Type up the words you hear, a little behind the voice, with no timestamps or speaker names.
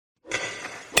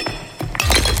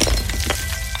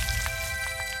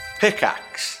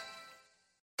Pickaxe.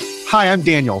 Hi, I'm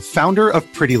Daniel, founder of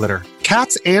Pretty Litter.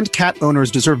 Cats and cat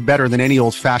owners deserve better than any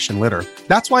old-fashioned litter.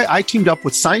 That's why I teamed up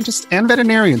with scientists and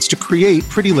veterinarians to create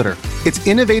Pretty Litter. Its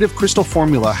innovative crystal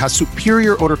formula has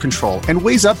superior odor control and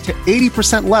weighs up to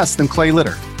 80% less than clay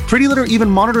litter. Pretty Litter even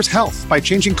monitors health by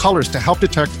changing colors to help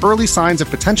detect early signs of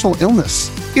potential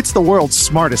illness. It's the world's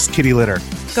smartest kitty litter.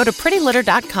 Go to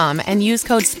prettylitter.com and use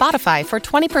code SPOTIFY for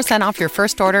 20% off your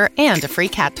first order and a free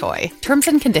cat toy. Terms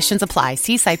and conditions apply.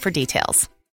 See site for details.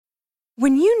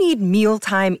 When you need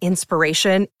mealtime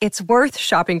inspiration, it's worth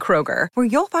shopping Kroger, where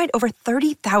you'll find over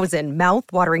 30,000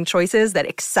 mouth-watering choices that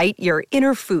excite your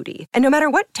inner foodie. And no matter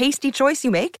what tasty choice you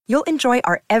make, you'll enjoy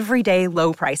our everyday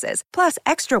low prices, plus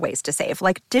extra ways to save,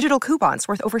 like digital coupons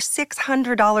worth over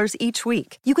 $600 each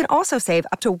week. You can also save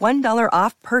up to $1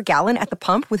 off per gallon at the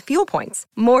pump with fuel points.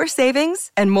 More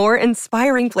savings and more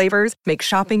inspiring flavors make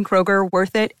shopping Kroger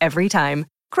worth it every time.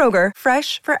 Kroger,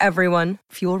 fresh for everyone.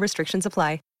 Fuel restrictions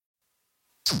apply.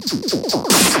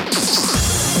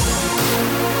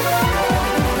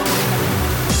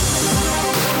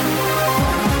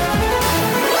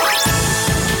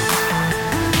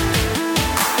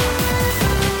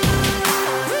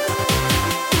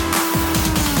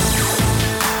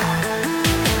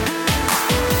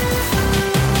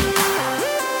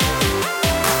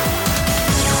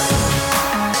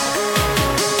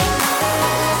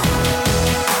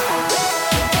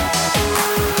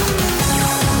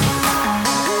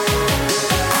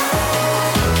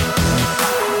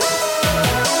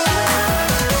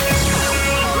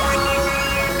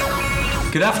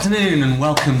 Good afternoon and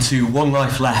welcome to One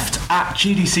Life Left at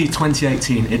GDC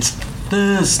 2018. It's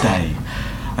Thursday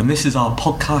and this is our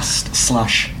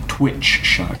podcast/Twitch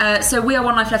show. So we are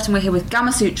One Life Left and we're here with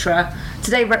Gamasutra,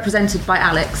 today represented by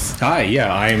Alex. Hi,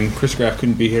 yeah, I'm Chris Graff,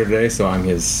 couldn't be here today, so I'm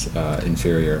his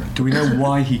inferior. Do we know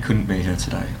why he couldn't be here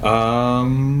today? I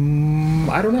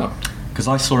don't know. Because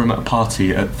I saw him at a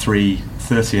party at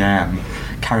 3:30am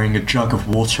carrying a jug of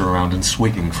water around and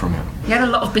swigging from it. He had a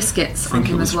lot of biscuits on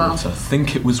him as well.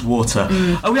 Think it was water.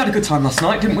 Oh, we had a good time last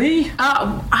night, didn't we?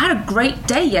 I had a great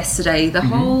day yesterday. The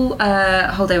whole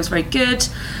day was very good.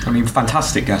 I mean,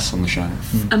 fantastic guests on the show.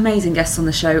 Amazing guests on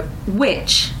the show,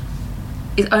 which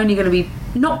is only going to be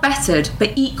not bettered,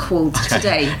 but equalled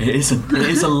today. It is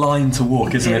a line to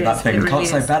walk, isn't it? That thing. It really Can't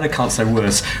say better, can't say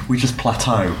worse. We just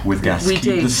plateau with guests. We Keep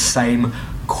do. the same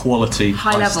quality,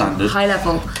 high standard. High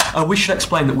level. We should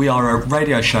explain that we are a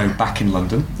radio show back in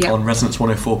London on Resonance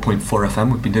 104.4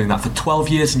 FM. We've been doing that for 12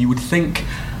 years, and you would think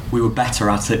we were better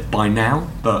at it by now,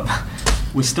 but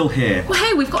we're still here. Well,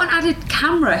 hey, we've got an added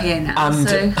camera here now.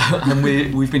 And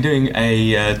we've been doing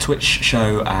a Twitch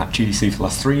show at GDC for the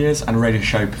last 3 years, and a radio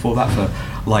show before that for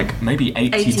like maybe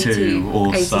 82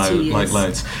 or so, years. like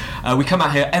loads. We come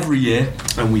out here every year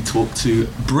and we talk to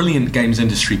brilliant games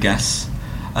industry guests.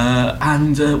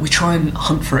 And we try and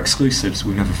hunt for exclusives.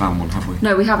 We've never found one, have we?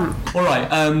 No, we haven't.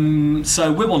 Alright,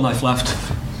 so we're One Life Left.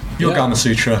 You're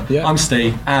Gamasutra. Yeah. I'm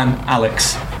Steve and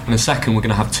Alex. In a second we're going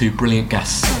to have two brilliant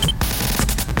guests.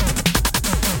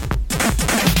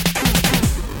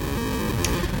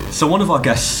 So one of our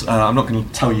guests, I'm not going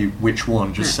to tell you which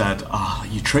one, just said,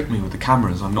 you tricked me with the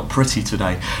cameras, I'm not pretty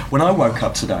today. When I woke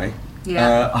up today,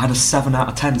 I had a 7 out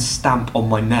of 10 stamp on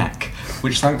my neck,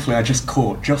 which thankfully I just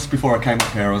caught just before I came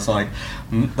up here. I was like,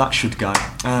 that should go.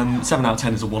 7 out of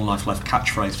 10 is a One Life Left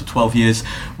catchphrase for 12 years.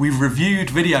 We've reviewed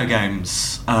video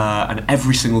games, and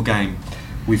every single game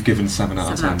we've given 7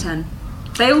 out of 10. 7 out of 10.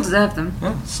 They all deserve them.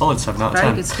 Yeah, solid 7 out of 10.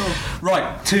 Very good score.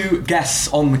 Right, two guests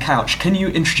on the couch. Can you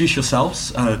introduce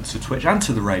yourselves to Twitch and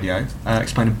to the radio?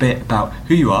 Explain a bit about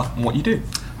who you are and what you do.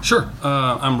 Sure.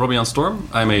 I'm Robbie Storm.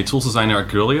 I'm a tools designer at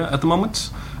Guerrilla at the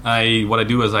moment. What I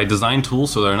do is I design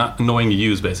tools so they're not annoying to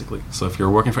use, basically. So if you're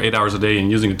working for 8 hours a day and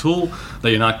using a tool, that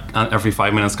you're not every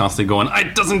 5 minutes constantly going,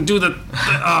 it doesn't do that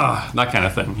kind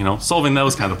of thing, solving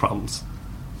those kind of problems.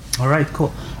 All right,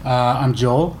 cool. I'm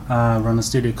Joel. Run a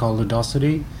studio called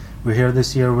Ludosity. We're here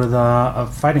this year with a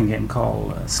fighting game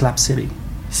called Slap City.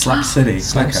 Slap City.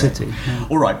 Slap City. Yeah.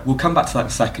 All right, we'll come back to that in a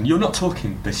second. You're not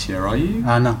talking this year, are you?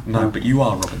 No. No, but you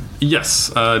are, Robin. Yes.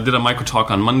 Did a micro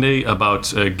talk on Monday about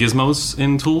gizmos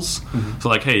in tools. Mm-hmm.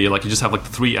 So you just have the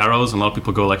 3 arrows, and a lot of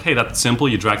people go hey, that's simple.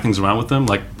 You drag things around with them.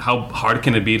 How hard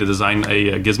can it be to design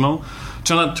a gizmo?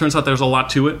 Turns out there's a lot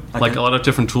to it. Okay. A lot of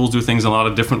different tools do things in a lot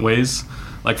of different ways.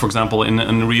 For example, in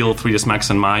Unreal, 3ds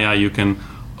Max, and Maya, you can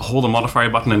hold a modifier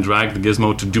button and drag the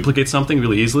gizmo to duplicate something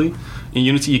really easily. In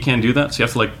Unity, you can't do that, so you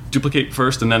have to duplicate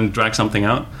first and then drag something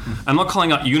out. I'm not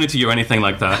calling out Unity or anything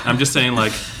like that. I'm just saying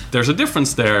there's a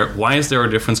difference there. Why is there a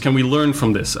difference? Can we learn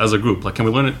from this as a group? Can we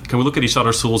learn it? Can we look at each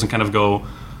other's tools and kind of go,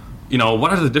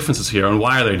 what are the differences here and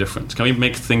why are they different? Can we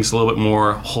make things a little bit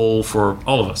more whole for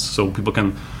all of us so people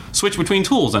can switch between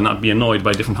tools and not be annoyed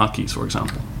by different hotkeys, for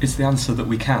example? Is the answer that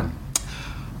we can?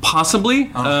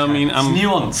 Possibly. Okay. It's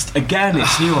nuanced. Again,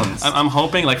 it's nuanced. I'm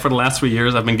hoping, like for the last 3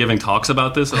 years, I've been giving talks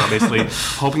about this, about basically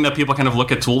hoping that people kind of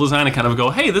look at tool design and kind of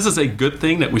go, hey, this is a good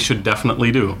thing that we should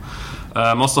definitely do.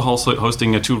 I'm also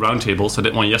hosting 2 roundtables. I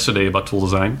did one yesterday about tool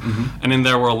design. And in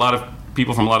there were a lot of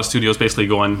people from a lot of studios basically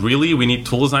going, really? We need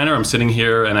tool designer? I'm sitting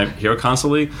here and I hear it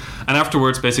constantly. And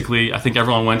afterwards, basically, I think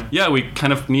everyone went, yeah, we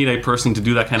kind of need a person to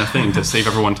do that kind of thing to save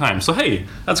everyone time. So, hey,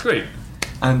 that's great.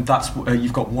 And that's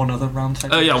you've got one other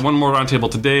roundtable? Yeah, one more roundtable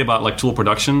today about like tool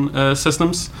production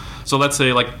systems. So let's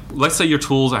say your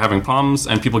tools are having problems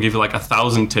and people give you like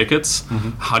 1,000 tickets.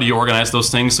 How do you organize those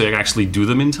things so you can actually do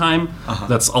them in time?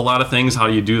 That's a lot of things. How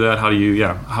do you do that? How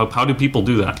do people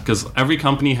do that? Because every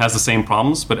company has the same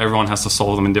problems, but everyone has to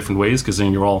solve them in different ways because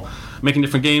then you're all making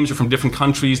different games, you're from different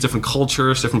countries, different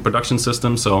cultures, different production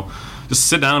systems. So just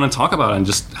sit down and talk about it and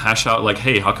just hash out like,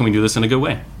 hey, how can we do this in a good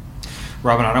way?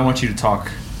 Robin, I don't want you to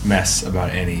talk mess about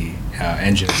any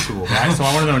engine tool. Right? So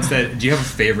I want to know instead, do you have a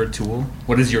favorite tool?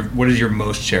 What is your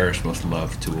most cherished, most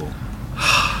loved tool?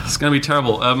 It's gonna be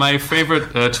terrible. My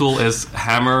favorite tool is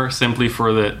Hammer, simply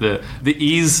for the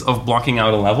ease of blocking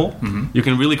out a level. You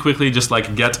can really quickly just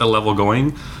like get a level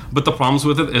going. But the problems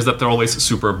with it is that they're always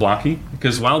super blocky.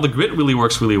 Because while the grid really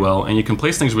works really well and you can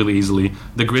place things really easily,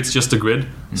 the grid's just a grid.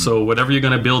 So whatever you're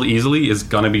gonna build easily is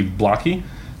gonna be blocky.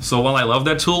 So while I love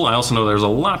that tool, I also know there's a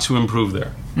lot to improve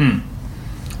there.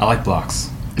 I like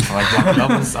blocks. I like blocky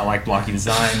levels. I like blocky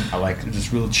design. I like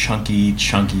just real chunky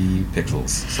pixels.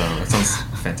 So that sounds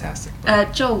fantastic.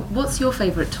 Joel, what's your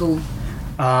favorite tool?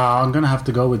 I'm gonna have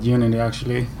to go with Unity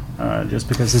actually, just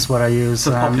because it's what I use.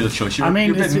 It's a popular choice. You're a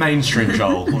bit mainstream,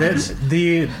 Joel.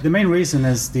 The main reason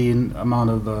is the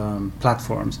amount of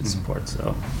platforms it supports.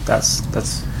 So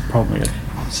that's probably it.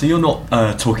 So you're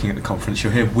not talking at the conference,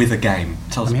 you're here with a game.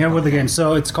 Tell us I'm here with a game.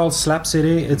 So it's called Slap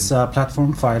City. It's a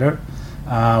platform fighter.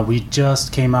 We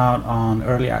just came out on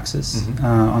early access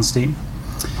on Steam.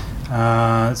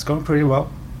 It's going pretty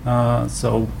well.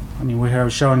 So, I mean, we're here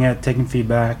showing it, taking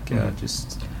feedback,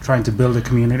 just trying to build a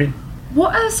community.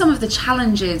 What are some of the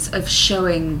challenges of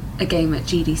showing a game at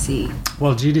GDC?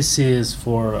 Well, GDC is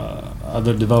for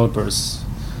other developers.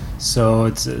 So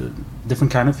it's a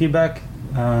different kind of feedback.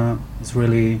 It's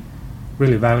really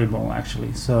valuable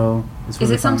actually. So it's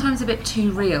really is it sometimes a bit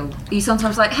too real? Are you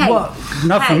sometimes like, hey? Well,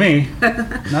 not for me.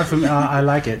 Not for me. I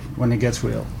like it when it gets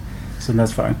real, so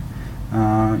that's fine.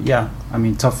 I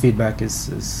mean, tough feedback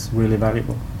is really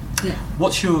valuable. Yeah.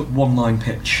 What's your one-line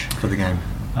pitch for the game?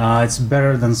 It's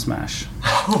better than Smash.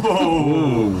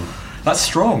 Oh, that's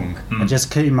strong. I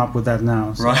just came up with that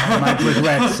now, so I might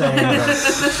regret saying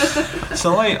that.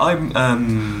 So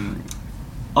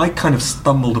I kind of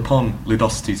stumbled upon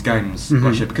Ludosity's games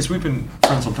last year because we've been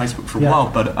friends on Facebook for a while,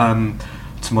 but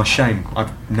to my shame,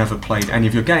 I've never played any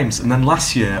of your games. And then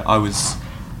last year, I was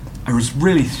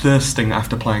really thirsting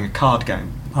after playing a card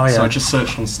game. So I just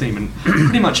searched on Steam, and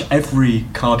pretty much every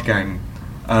card game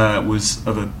was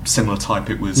of a similar type.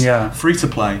 It was free to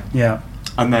play,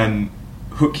 and then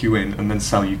hook you in and then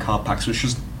sell you card packs, which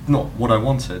was not what I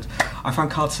wanted. I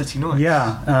found Card City nice.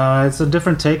 It's a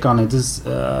different take on it. It's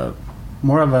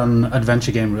more of an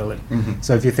adventure game, really.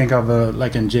 So if you think of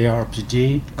like in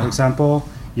JRPG, for example,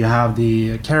 you have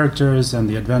the characters and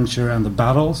the adventure and the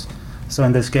battles. So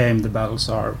in this game, the battles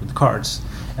are with cards,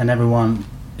 and everyone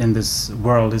in this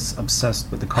world is obsessed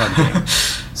with the card game.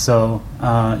 So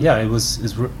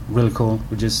it's really cool.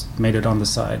 We just made it on the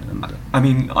side, and I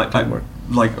mean, I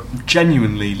like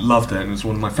genuinely loved it, and it was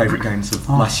one of my favorite games of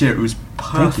last year. It was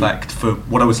perfect for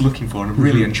what I was looking for, and I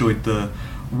really enjoyed the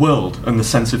world and the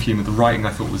sense of humour. The writing I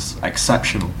thought was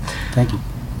exceptional. Thank you.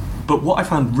 But what I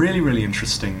found really, really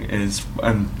interesting is,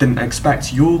 and didn't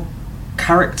expect, your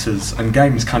characters and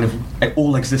games kind of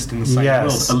all exist in the same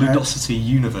world, a Ludosity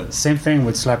universe. Same thing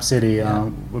with Slap City.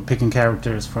 We're picking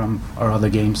characters from our other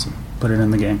games and put it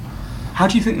in the game. How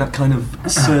do you think that kind of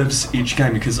serves each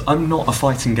game? Because I'm not a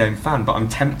fighting game fan, but I'm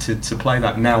tempted to play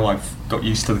that now I've got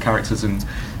used to the characters in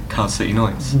Card City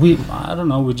Nights. I don't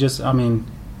know,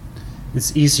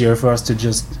 it's easier for us to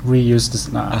just reuse this.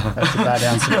 That's a bad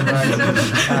answer.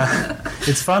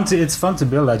 It's fun to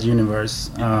build that universe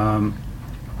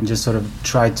and just sort of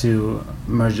try to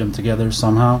merge them together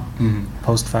somehow,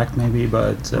 post fact maybe.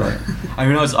 But I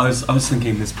mean, I was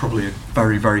thinking there's probably a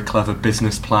very, very clever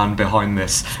business plan behind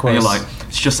this. Of course. And you're like,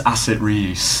 It's just asset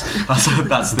reuse.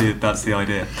 That's the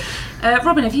idea.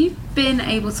 Robin, have you been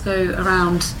able to go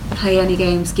around, play any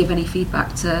games, give any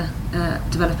feedback to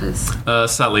developers?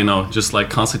 Sadly, no. Just like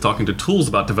constantly talking to tools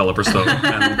about developer stuff.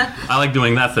 And I like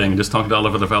doing that thing, just talking to all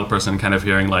of the developers and kind of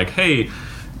hearing like, hey,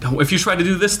 if you try to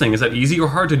do this thing, is that easy or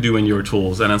hard to do in your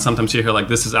tools? And then sometimes you hear like,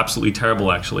 this is absolutely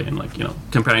terrible actually, and like,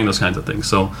 comparing those kinds of things.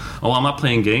 So while I'm not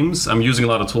playing games, I'm using a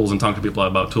lot of tools and talking to people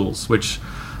about tools, which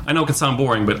I know can sound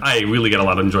boring, but I really get a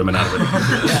lot of enjoyment out of it.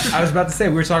 Yeah, I was about to say,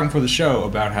 we were talking before the show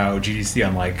about how GDC,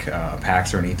 unlike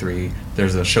PAX or an E3,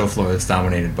 there's a show floor that's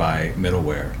dominated by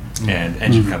middleware and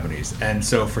engine companies. And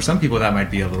so for some people that might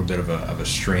be a little bit of a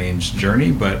strange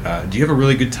journey, but do you have a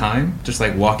really good time just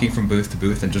like walking from booth to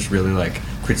booth and just really like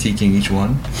critiquing each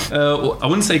one? Well, I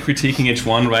wouldn't say critiquing each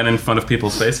one right in front of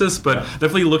people's faces, but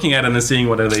definitely looking at it and seeing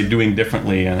what are they doing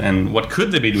differently and what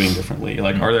could they be doing differently.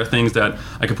 Like, are there things that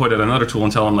I could put at another tool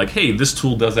and tell them like, hey, this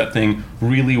tool does that thing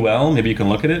really well, maybe you can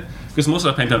look at it? Because most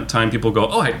of the time people go,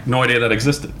 oh, I had no idea that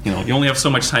existed. You only have so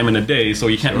much time in a day, so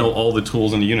you can't know all the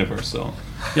tools in the universe. So,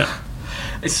 yeah.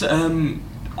 It's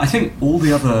I think all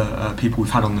the other people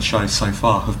we've had on the show so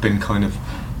far have been kind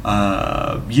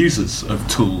of users of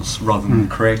tools rather than the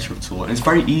creator of tool. And it's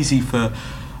very easy for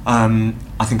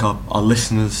I think our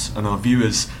listeners and our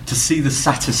viewers to see the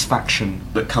satisfaction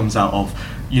that comes out of,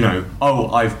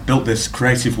 I've built this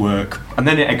creative work and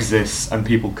then it exists and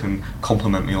people can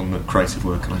compliment me on the creative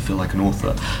work and I feel like an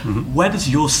author. Where does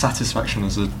your satisfaction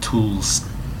as a tools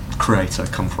creator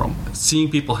come from? Seeing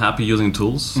people happy using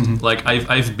tools. Like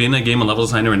I've been a game and level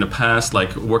designer in the past,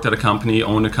 like worked at a company,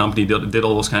 owned a company, did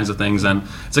all those kinds of things, and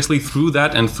it's actually through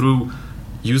that and through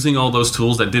using all those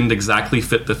tools that didn't exactly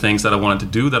fit the things that I wanted to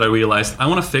do that I realized I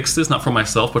want to fix this not for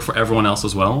myself but for everyone else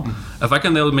as well. If I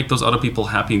can make those other people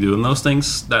happy doing those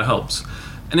things, that helps.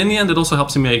 And in the end it also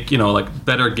helps me make like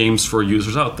better games for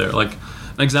users out there. Like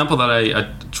an example that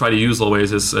I try to use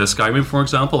always is Skyrim, for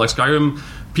example. Like Skyrim,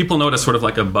 people know that's sort of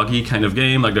like a buggy kind of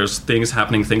game. Like there's things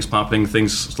happening, things popping,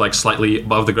 things like slightly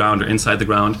above the ground or inside the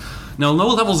ground. Now, no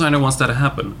level designer wants that to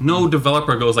happen. No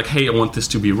developer goes like, hey, I want this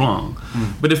to be wrong.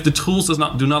 But if the tools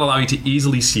do not allow you to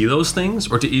easily see those things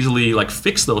or to easily like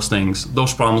fix those things,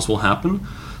 those problems will happen.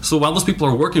 So while those people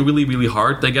are working really, really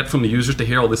hard, they get from the users to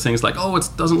hear all these things like, oh, it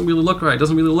doesn't really look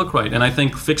right. And I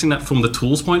think fixing that from the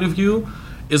tools point of view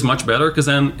is much better, because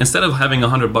then instead of having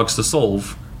 100 bugs to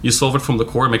solve, you solve it from the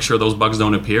core, make sure those bugs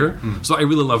don't appear. So I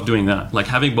really love doing that. Like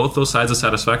having both those sides of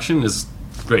satisfaction is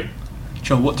great.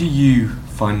 Joe, what do you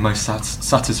find most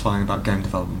satisfying about game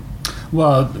development?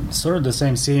 Well, sort of the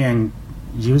same, seeing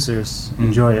users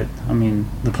enjoy it. I mean,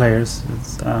 the players,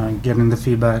 it's, getting the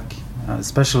feedback,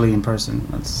 especially in person.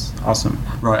 That's awesome.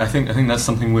 Right, I think that's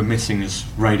something we're missing as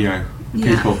radio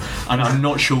people, and I'm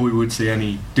not sure we would see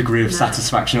any degree of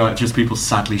satisfaction, like just people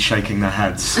sadly shaking their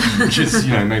heads, which is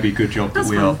maybe a good job that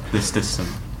we are this distant.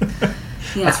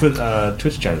 That's what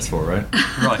Twitch chat is for, right?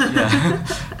 Right, yeah.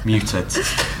 Muted.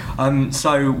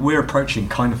 So we're approaching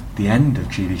kind of the end of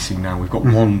GDC now. We've got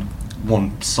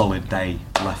one solid day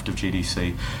left of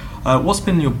GDC. What's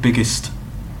been your biggest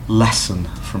lesson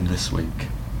from this week?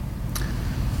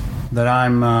 That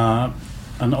I'm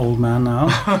an old man now,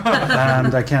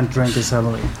 and I can't drink as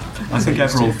heavily. I think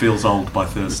everyone feels old by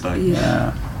Thursday.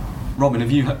 Yeah. Robin,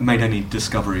 have you made any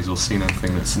discoveries or seen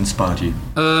anything that's inspired you?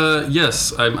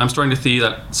 Yes, I'm starting to see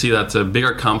that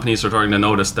bigger companies are starting to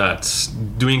notice that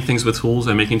doing things with tools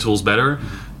and making tools better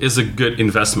is a good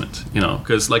investment.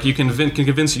 Because like you can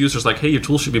convince users like, hey, your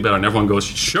tool should be better, and everyone goes,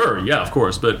 sure, yeah, of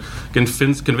course. But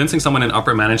convincing someone in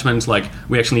upper management like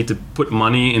we actually need to put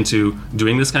money into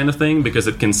doing this kind of thing because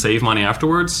it can save money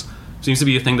afterwards seems to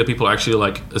be a thing that people are actually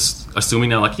like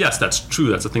assuming now, like, yes, that's true,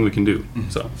 that's a thing we can do.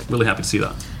 So really happy to see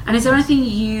that. And is there anything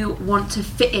you want to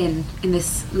fit in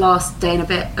this last day and a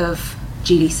bit of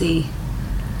GDC?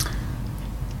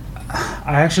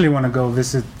 I actually want to go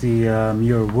visit the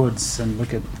Muir Woods and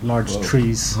look at large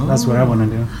trees. That's what I want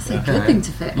to do. That's a good thing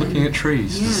to fit in. Looking at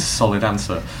trees. This is a solid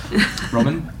answer.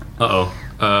 Robin?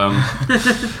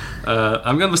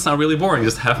 I'm going to sound really boring.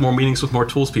 Just have more meetings with more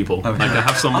tools people. Okay. Like I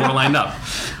have some more lined up.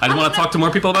 I want to talk to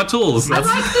more people about tools. I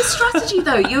like this strategy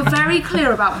though. You're very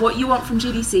clear about what you want from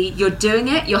GDC. You're doing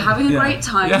it. You're having a great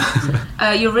time.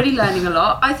 Yeah. You're really learning a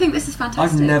lot. I think this is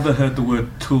fantastic. I've never heard the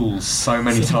word tools so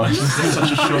many times in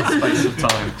such a short space of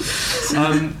time.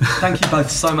 Thank you both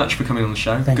so much for coming on the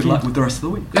show. Good luck with the rest of the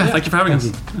week. Yeah, thank you for having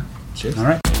us. Cheers. All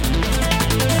right.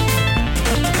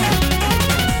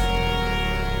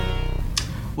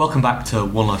 Welcome back to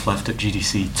One Life Left at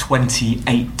GDC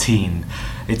 2018.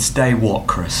 It's day what,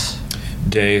 Chris?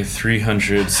 day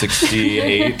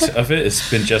 368 of it. It's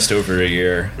been just over a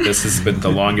year. This has been the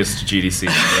longest GDC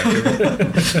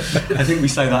record. I think we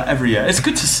say that every year. It's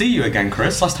good to see you again,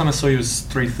 Chris. Last time I saw you was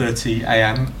 3:30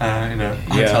 a.m. In a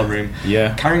hotel room,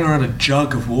 carrying around a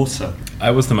jug of water.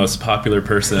 I was the most popular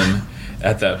person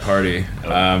at that party,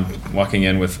 walking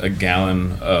in with a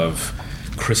gallon of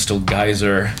Crystal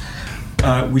Geyser.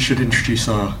 We should introduce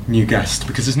our new guest,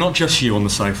 because it's not just you on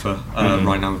the sofa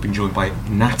right now. We've been joined by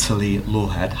Natalie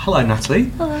Lawhead. Hello,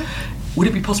 Natalie. Hello. Would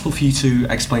it be possible for you to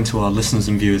explain to our listeners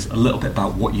and viewers a little bit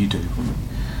about what you do?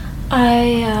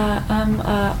 I am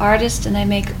an artist, and I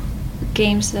make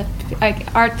games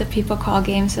art that people call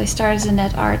games. I started as a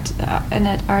net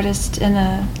artist in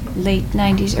the late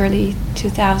 90s, early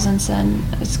 2000s, and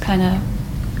it's kind of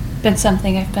been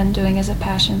something I've been doing as a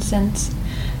passion since.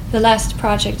 The last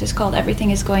project is called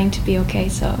Everything Is Going to Be Okay,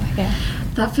 so yeah.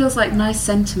 That feels like nice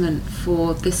sentiment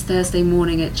for this Thursday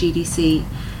morning at GDC.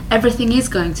 Everything is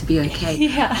going to be okay.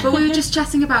 Yeah. But we were just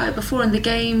chatting about it before, and the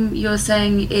game you're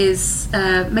saying is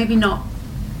maybe not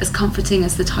as comforting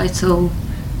as the title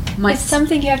might. It's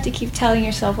something you have to keep telling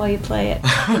yourself while you play it.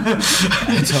 I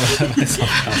tell that myself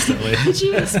constantly. Could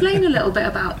you explain a little bit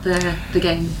about the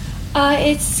game?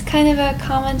 It's kind of a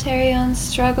commentary on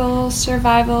struggle,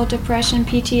 survival, depression,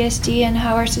 PTSD, and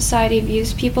how our society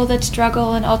views people that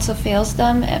struggle and also fails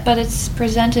them. But it's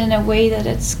presented in a way that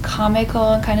it's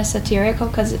comical and kind of satirical,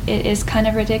 because it is kind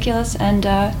of ridiculous. And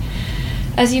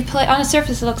as you play, on the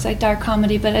surface it looks like dark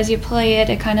comedy, but as you play it,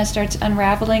 it kind of starts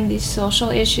unraveling these social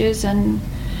issues. And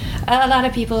a lot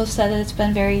of people have said that it's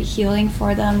been very healing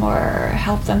for them or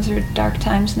helped them through dark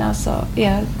times now. So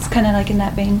yeah, it's kind of like in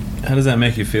that vein. How does that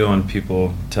make you feel when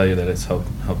people tell you that it's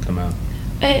helped them out?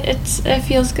 It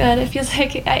feels good. It feels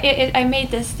like I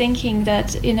made this thinking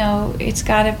that, it's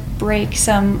got to break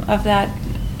some of that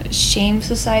shame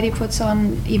society puts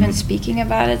on even speaking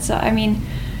about it. So I mean,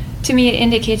 to me, it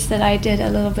indicates that I did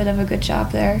a little bit of a good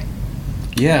job there.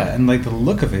 Yeah, and like the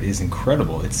look of it is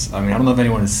incredible. I don't know if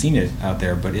anyone has seen it out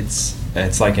there, but it's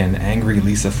like an angry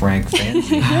Lisa Frank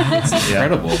fanzine. It's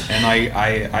incredible. And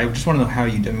I just want to know how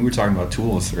you. We were talking about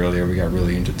tools earlier. We got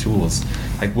really into tools.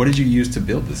 Like, what did you use to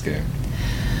build this game?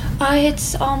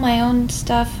 It's all my own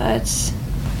stuff. It's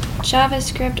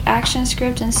JavaScript,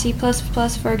 ActionScript, and C++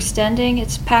 for extending.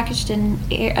 It's packaged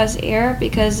as Air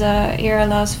because Air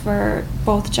allows for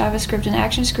both JavaScript and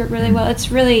ActionScript really well. It's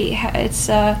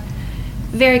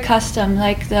very custom,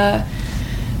 like the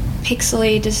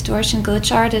pixely distortion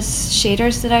glitch art is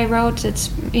shaders that I wrote. It's,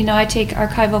 I take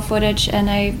archival footage and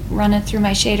I run it through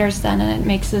my shaders then, and it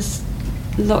makes this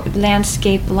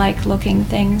landscape-like looking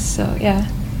things, so yeah.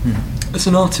 As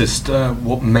an artist,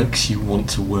 what makes you want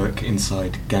to work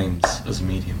inside games as a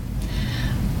medium?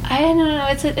 I don't know,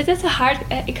 it's a hard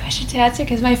question to answer,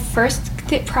 because my first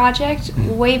project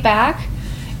way back,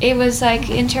 it was like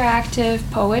interactive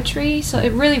poetry, so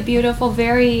it really beautiful,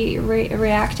 very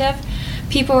reactive.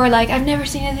 People were like, I've never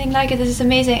seen anything like it, this is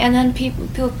amazing. And then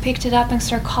people picked it up and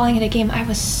started calling it a game. I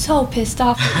was so pissed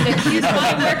off. They accused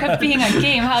my work of being a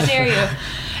game, how dare you?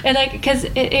 And because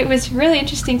it was really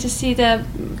interesting to see the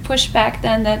pushback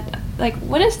then that, like,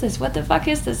 what is this? What the fuck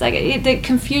is this? Like, the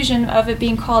confusion of it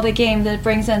being called a game that it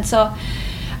brings in. So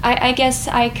I guess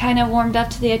I kind of warmed up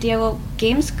to the idea, well,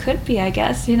 games could be, I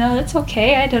guess, it's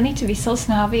okay. I don't need to be so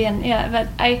snobby. And yeah, but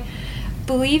I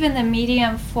believe in the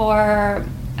medium for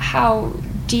how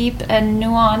deep and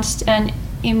nuanced and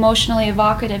emotionally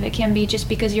evocative it can be, just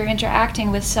because you're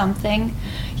interacting with something,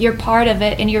 you're part of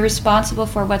it, and you're responsible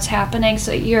for what's happening.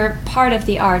 So you're part of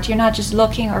the art. You're not just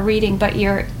looking or reading, but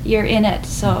you're in it.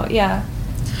 So yeah.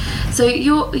 So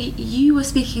you were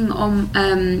speaking on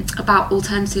about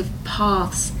alternative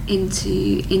paths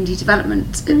into indie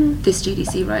development at this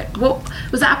GDC, right? What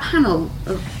was that, a panel?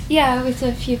 Yeah, with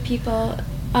a few people.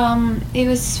 It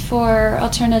was for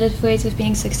alternative ways of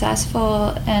being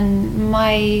successful, and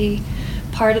my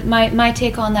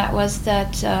take on that was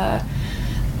that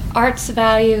art's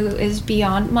value is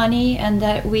beyond money, and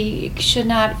that we should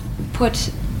not put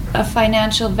a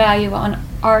financial value on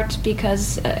art,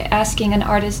 because asking an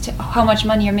artist how much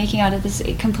money you're making out of this,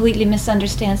 it completely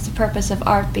misunderstands the purpose of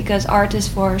art, because art is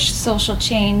for social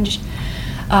change,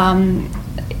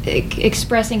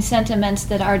 expressing sentiments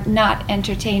that are not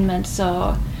entertainment.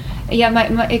 So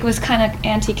yeah, it was kind of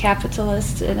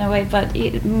anti-capitalist in a way, but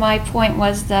my point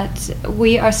was that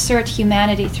we assert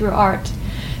humanity through art,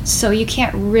 so you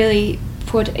can't really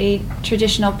put a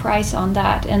traditional price on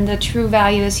that, and the true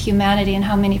value is humanity and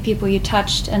how many people you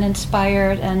touched and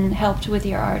inspired and helped with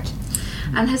your art.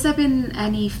 And has there been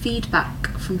any feedback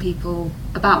from people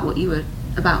about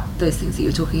about those things that you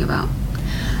were talking about?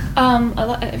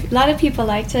 A lot of people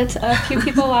liked it. A few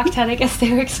people walked out. I guess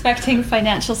they were expecting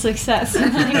financial success, which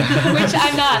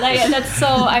I'm not.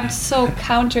 I'm so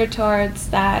counter towards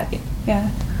that. Yeah.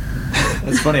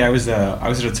 That's funny. I was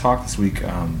at a talk this week.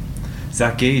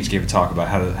 Zach Gage gave a talk about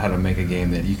how to make a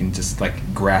game that you can just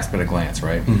like grasp at a glance,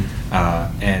 right?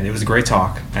 And it was a great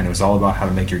talk, and it was all about how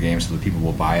to make your game so that people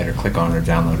will buy it or click on it or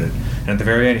download it. And at the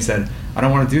very end, he said, "I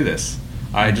don't want to do this.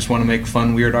 I just want to make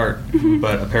fun, weird art."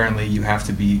 But apparently, you have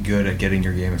to be good at getting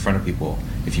your game in front of people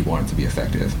if you want it to be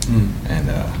effective. And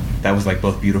that was like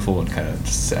both beautiful and kind of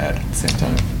sad at the same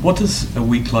time. What does a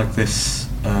week like this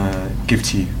give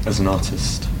to you as an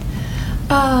artist?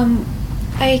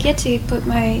 I get to put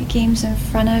my games in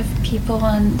front of people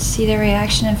and see their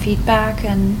reaction and feedback,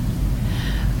 and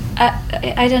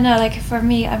I don't know, like for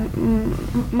me,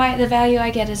 the value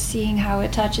I get is seeing how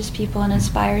it touches people and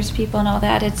inspires people and all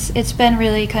that. It's been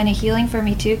really kind of healing for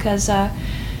me too, because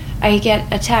I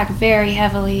get attacked very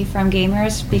heavily from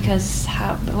gamers because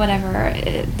that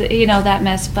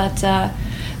mess, but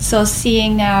so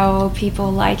seeing now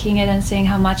people liking it and seeing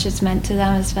how much it's meant to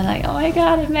them has been like, oh my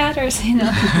god, it matters,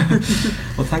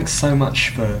 Well, thanks so much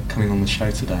for coming on the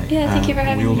show today. Yeah, thank you for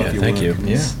having me. We all love your thank work.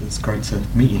 you. It's great to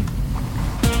meet you.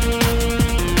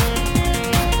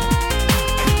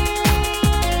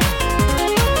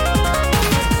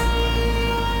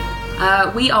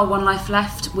 We are One Life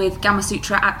Left with Gamma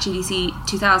Sutra at GDC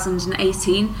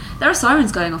 2018. There are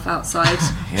sirens going off outside.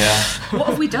 Yeah. What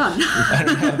have we done? I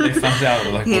don't know. They found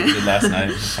out what we did last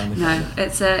night. No,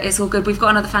 it's all good. We've got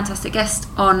another fantastic guest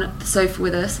on the sofa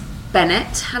with us,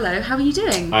 Bennett. Hello, how are you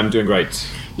doing? I'm doing great.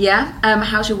 Yeah.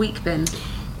 How's your week been?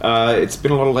 It's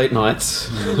been a lot of late nights.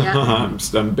 Yeah.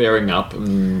 I'm bearing up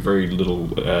and very little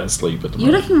sleep at the moment.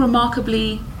 You're looking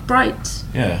remarkably bright.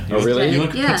 Yeah. Oh, really? You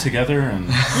look put together and...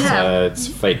 Yeah. It's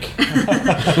fake.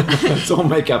 It's all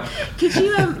makeup. Could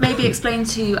you maybe explain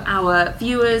to our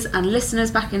viewers and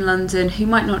listeners back in London who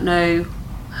might not know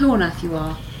who on earth you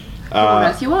are?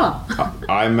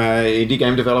 I'm an indie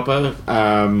game developer.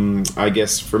 I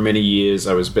guess for many years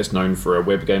I was best known for a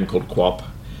web game called QWOP,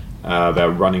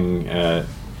 about running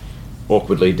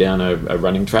awkwardly down a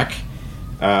running track.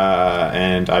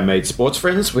 And I made Sports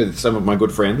Friends with some of my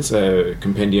good friends, a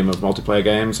compendium of multiplayer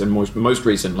games, and most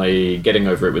recently Getting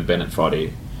Over It with Bennett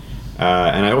Foddy.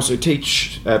 And I also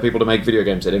teach people to make video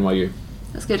games at NYU.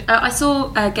 That's good. I saw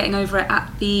Getting Over It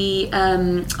at the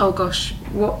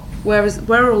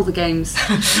where are all the games?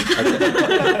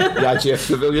 The IGF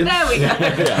Pavilion. There we go.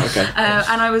 Yeah, okay.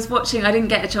 And I was watching. I didn't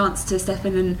get a chance to step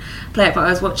in and play it, but I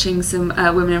was watching some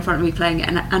women in front of me playing it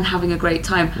and having a great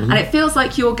time. And it feels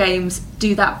like your games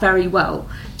do that very well.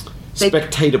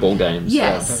 Spectatable games.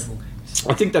 Yes.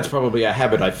 I think that's probably a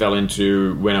habit I fell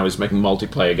into when I was making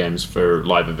multiplayer games for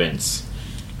live events.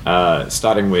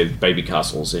 Starting with Baby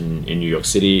Castles in New York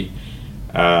City,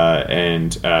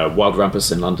 and Wild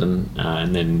Rumpus in London,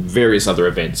 and then various other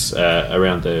events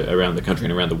around the country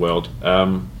and around the world.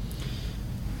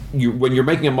 When you're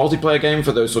making a multiplayer game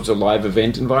for those sorts of live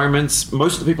event environments,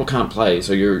 most of the people can't play,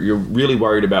 so you're really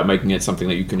worried about making it something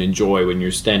that you can enjoy when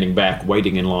you're standing back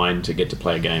waiting in line to get to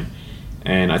play a game.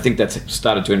 And I think that's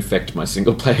started to infect my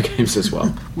single-player games as well.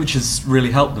 Which has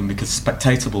really helped them, because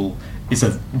spectatable is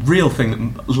a real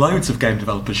thing that loads of game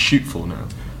developers shoot for now.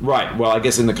 Right. Well, I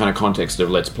guess in the kind of context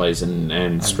of Let's Plays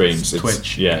and streams,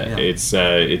 Twitch.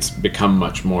 It's become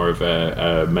much more of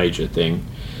a major thing.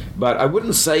 But I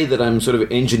wouldn't say that I'm sort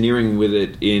of engineering with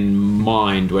it in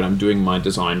mind when I'm doing my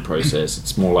design process.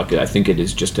 It's more like I think it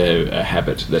is just a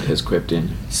habit that has crept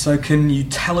in. So can you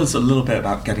tell us a little bit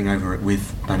about Getting Over It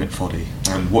with Bennett Foddy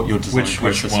and what your design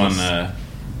process was?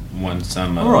 Which won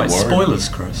some All right, award? spoilers,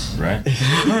 Chris. Right.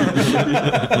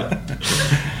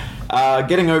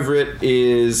 Getting Over It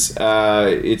is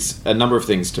it's a number of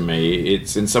things to me.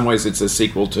 It's in some ways it's a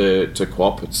sequel to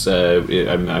QWOP. It's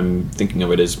I'm thinking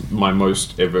of it as my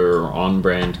most ever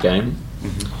on-brand game.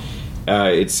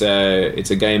 It's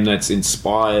a game that's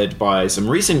inspired by some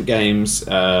recent games,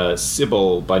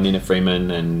 Sybil by Nina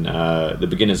Freeman and The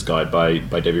Beginner's Guide by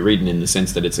Debbie Reardon, in the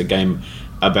sense that it's a game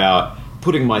about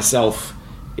putting myself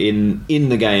in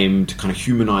the game to kind of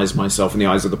humanize myself in the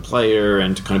eyes of the player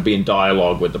and to kind of be in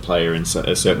dialogue with the player in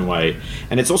a certain way.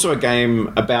 And it's also a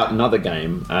game about another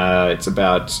game. It's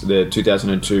about the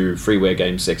 2002 freeware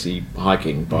game Sexy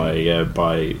Hiking by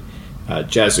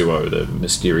Jazuo, the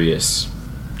mysterious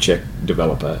Czech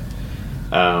developer.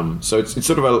 So it's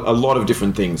sort of a lot of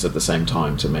different things at the same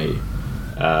time to me.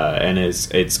 And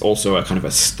it's also a kind of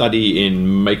a study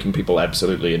in making people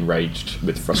absolutely enraged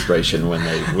with frustration when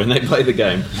they play the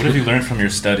game. What have you learned from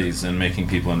your studies in making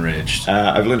people enraged?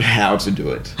 I've learned how to do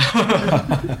it.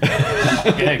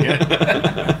 Okay, good.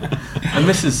 And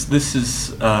this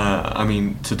is I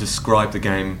mean, to describe the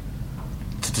game,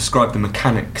 to describe the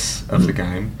mechanics of the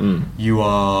game, you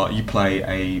play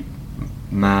a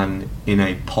man in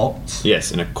a pot.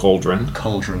 Yes, in a cauldron.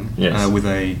 Yes. With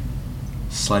a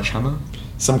sledgehammer.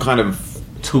 Some kind of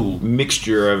tool.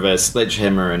 Mixture of a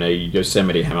sledgehammer and a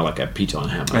Yosemite hammer, like a piton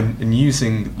hammer. And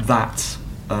using that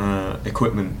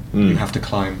equipment, you have to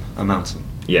climb a mountain.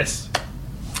 Yes.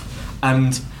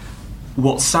 And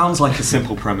what sounds like a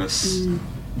simple premise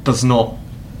does not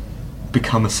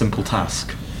become a simple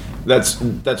task. That's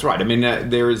right. I mean,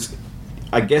 there is,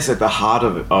 I guess, at the heart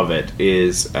of it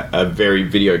is a very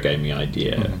video gaming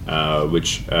idea,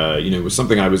 which was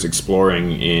something I was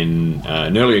exploring in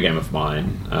an earlier game of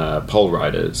mine, Pole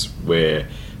Riders, where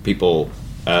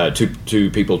two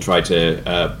people try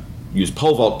to use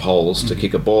pole vault poles to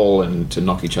kick a ball and to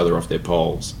knock each other off their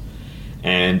poles.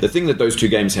 And the thing that those two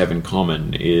games have in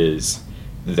common is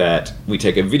that we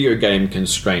take a video game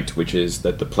constraint, which is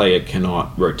that the player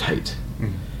cannot rotate.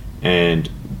 And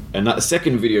a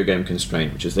second video game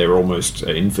constraint, which is they're almost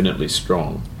infinitely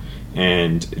strong.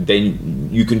 And then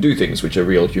you can do things which a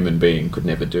real human being could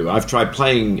never do. I've tried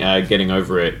playing Getting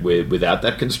Over It without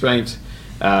that constraint.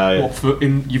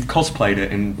 You've cosplayed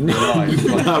it in real life?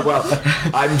 Well,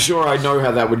 I'm sure I know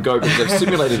how that would go, because I've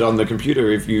simulated on the computer.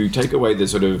 If you take away the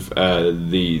sort of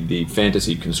the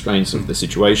fantasy constraints of the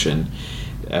situation,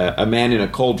 a man in a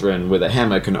cauldron with a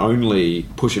hammer can only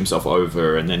push himself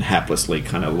over and then haplessly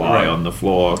kind of lie on the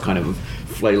floor, kind of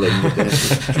flailing with it,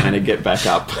 trying to get back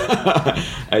up.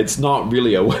 It's not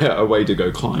really a way to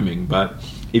go climbing, but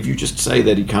if you just say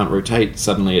that he can't rotate,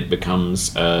 suddenly it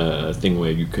becomes a thing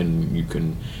where you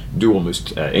can do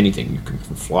almost anything. You can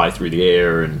fly through the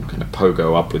air and kind of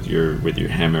pogo up with your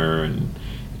hammer and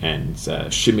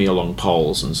shimmy along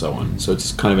poles and so on. So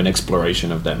it's kind of an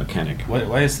exploration of that mechanic.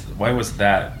 Why was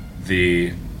that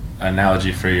the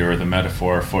analogy for you, or the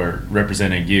metaphor for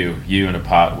representing you in a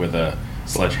pot with a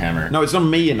sledgehammer? No, it's not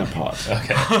me in a pot.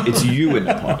 Okay, it's you in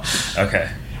a pot. Okay.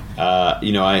 So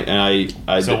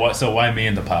why me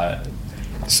in the pot?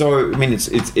 So I mean,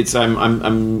 it's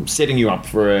I'm setting you up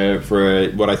for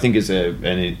what I think is an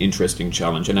interesting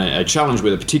challenge, and a challenge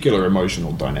with a particular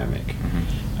emotional dynamic,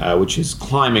 which is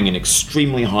climbing an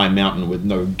extremely high mountain with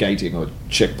no gating or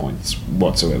checkpoints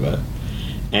whatsoever.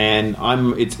 And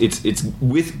it's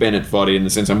with Bennett Foddy, in the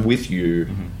sense I'm with you.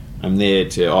 I'm there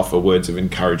to offer words of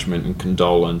encouragement and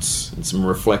condolence and some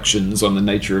reflections on the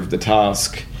nature of the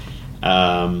task.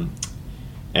 And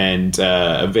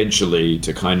eventually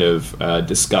to kind of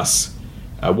discuss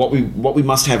what we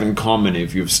must have in common.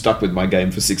 If you've stuck with my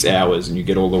game for 6 hours and you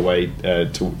get all the way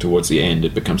towards the end,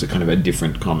 it becomes a kind of a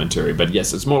different commentary. But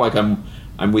yes, it's more like I'm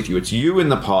with you. It's you in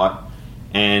the pot,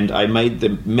 and I made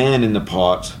the man in the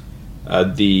pot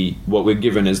what we're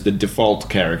given as the default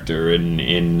character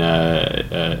in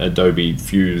Adobe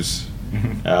Fuse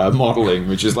modeling,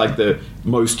 which is like the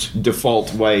most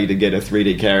default way to get a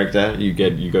 3D character. You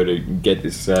go to get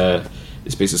this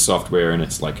piece of software, and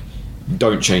it's like,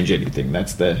 don't change anything.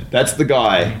 That's the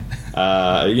guy.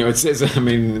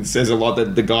 It says a lot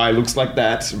that the guy looks like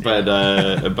that,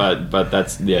 but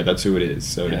that's who it is.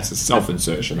 So it's a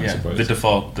self-insertion, I suppose. The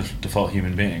default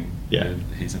human being. Yeah,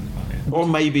 he's in the pot. Or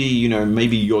maybe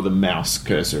you're the mouse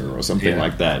cursor or something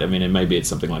like that. I mean, maybe it's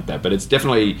something like that. But it's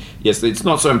definitely, yes, it's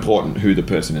not so important who the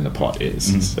person in the pot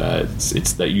is.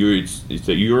 It's that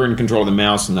you're in control of the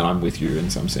mouse, and that I'm with you in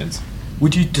some sense.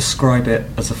 Would you describe it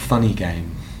as a funny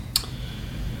game?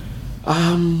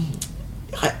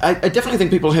 I definitely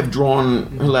think people have drawn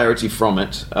hilarity from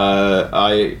it.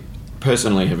 I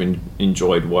personally have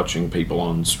enjoyed watching people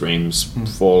on streams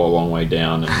fall a long way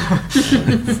down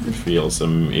and feel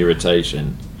some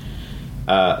irritation.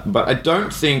 But I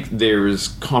don't think there is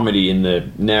comedy in the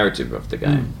narrative of the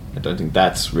game. I don't think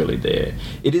that's really there.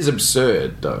 It is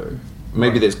absurd, though.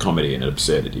 Maybe there's comedy in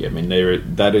absurdity. I mean,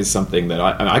 that is something that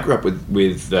I grew up with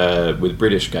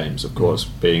British games, of course,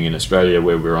 being in Australia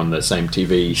where we're on the same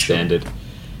TV standard,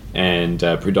 and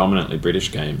predominantly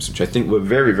British games, which I think were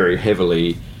very, very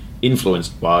heavily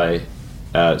influenced by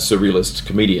surrealist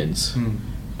comedians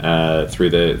through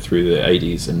the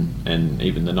 80s and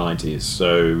even the 90s.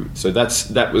 So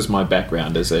that was my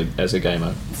background as a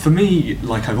gamer. For me,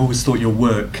 like, I've always thought your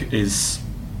work is,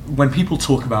 when people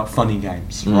talk about funny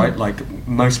games, right? Like,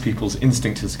 most people's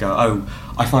instinct is to go, oh,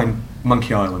 I find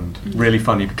Monkey Island really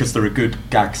funny because there are good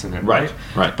gags in it, right?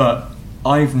 Right. But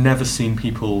I've never seen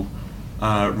people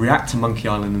react to Monkey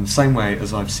Island in the same way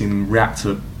as I've seen them react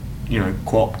to,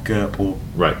 Quap, Gerp, or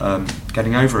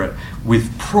Getting Over It,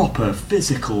 with proper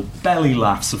physical belly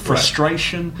laughs of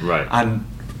frustration right. and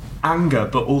anger,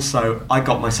 but also I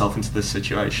got myself into this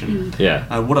situation.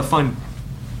 Yeah. What I find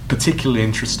particularly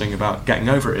interesting about Getting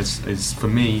Over It is for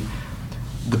me,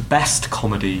 the best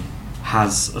comedy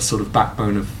has a sort of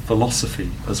backbone of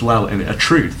philosophy as well in it, a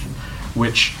truth,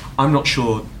 which I'm not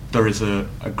sure there is a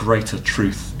greater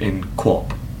truth in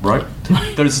QWOP, right?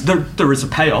 there is a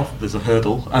payoff, there's a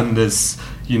hurdle, and there's,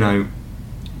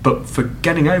 but for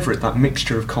Getting Over It, that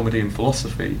mixture of comedy and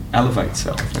philosophy elevates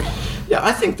it, I think. Yeah,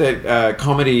 I think that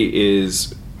comedy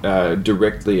is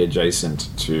directly adjacent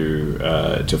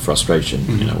to frustration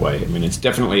in a way. I mean, it's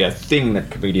definitely a thing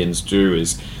that comedians do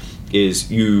is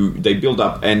they build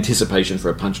up anticipation for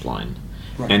a punchline.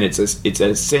 Right. And it's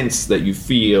a sense that you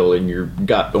feel in your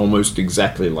gut, almost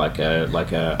exactly like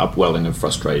a upwelling of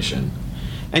frustration.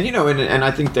 And and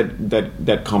I think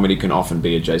that comedy can often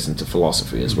be adjacent to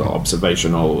philosophy as well.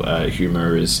 Observational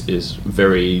humor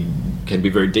can be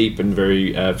very deep and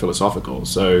very philosophical.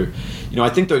 So, I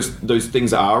think those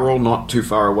things are all not too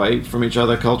far away from each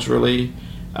other culturally.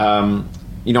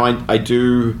 I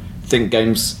do think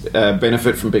games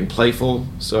benefit from being playful,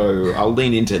 so I'll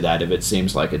lean into that if it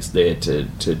seems like it's there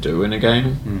to do in a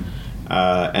game.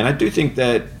 And I do think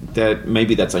that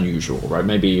maybe that's unusual, right?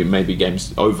 Maybe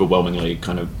games overwhelmingly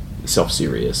kind of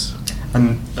self-serious.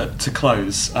 And to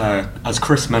close, as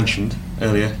Chris mentioned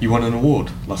earlier, you won an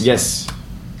award last Yes.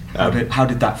 night. How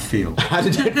did that feel? How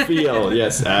did it feel?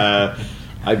 Yes. I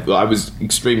was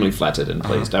extremely flattered and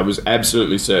pleased. I was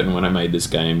absolutely certain when I made this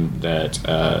game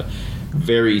that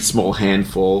very small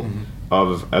handful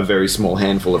of a very small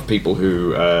handful of people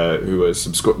who are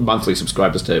monthly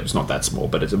subscribers to, it's not that small,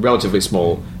 but it's a relatively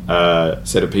small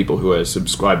set of people who are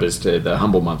subscribers to the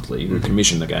Humble Monthly who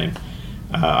commission the game.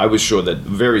 I was sure that a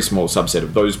very small subset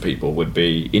of those people would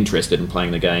be interested in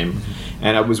playing the game,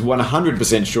 and I was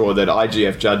 100% sure that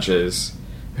IGF judges,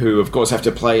 who of course have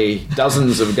to play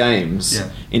dozens of games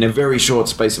in a very short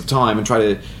space of time and try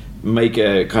to make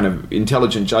a kind of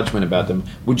intelligent judgment about them,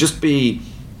 would just be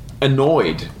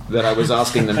annoyed that I was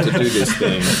asking them to do this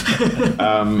thing.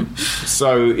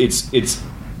 So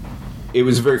it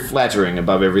was very flattering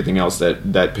above everything else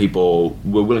that people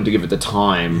were willing to give it the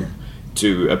time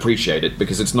to appreciate it,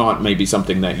 because it's not maybe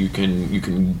something that you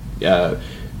can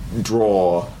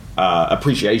draw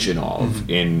appreciation of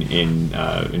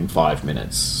in 5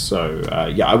 minutes. So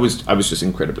I was just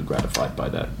incredibly gratified by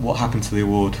that. What happened to the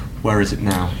award? Where is it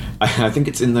now? I think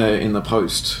it's in the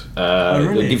post.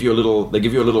 Really? They give you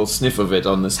a little sniff of it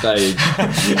on the stage.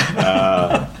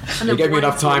 They gave me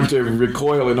enough time to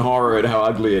recoil in horror at how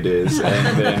ugly it is,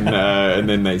 and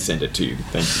then they send it to you.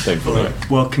 Thankfully. Right.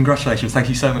 Well, congratulations! Thank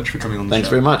you so much for coming on the show. Thanks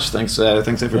very much. Thanks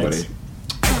everybody.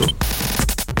 Thanks.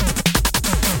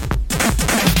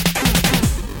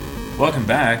 Welcome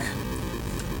back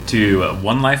to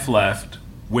One Life Left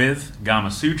with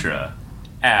Gamasutra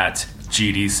at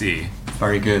GDC.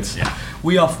 Very good. Yeah.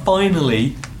 We are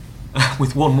finally,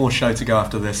 with one more show to go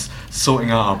after this,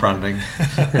 sorting out our branding.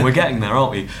 We're getting there,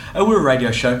 aren't we? We're a radio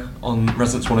show on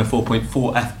Resonance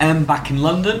 104.4 FM back in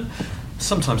London.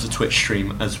 Sometimes a Twitch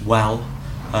stream as well.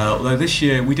 Although this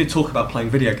year we did talk about playing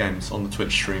video games on the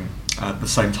Twitch stream at the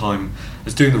same time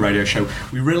as doing the radio show.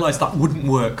 We realised that wouldn't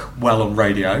work well on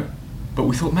radio, but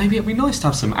we thought maybe it'd be nice to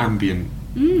have some ambient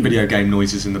video game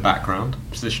noises in the background.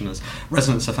 Position as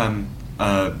Resonance FM,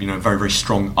 very, very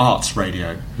strong arts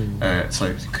radio. So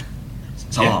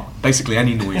it's art. Basically,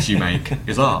 any noise you make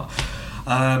is art.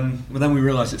 But then we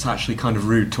realised it's actually kind of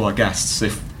rude to our guests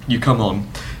if you come on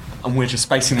and we're just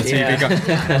spacing the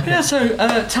TV. So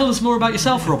tell us more about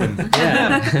yourself, Robin.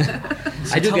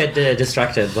 I do get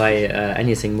distracted by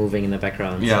anything moving in the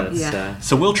background.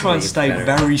 So we'll try and stay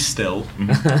very still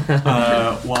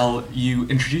while you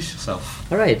introduce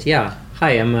yourself. All right,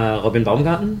 Hi, I'm Robin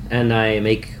Baumgarten, and I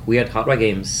make weird hardware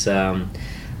games. I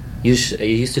used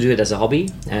to do it as a hobby,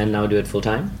 and now do it full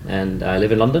time. And I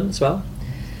live in London as well.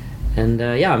 And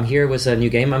I'm here with a new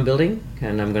game I'm building,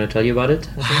 and I'm going to tell you about it,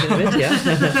 I think, in a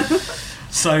bit,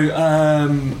 So,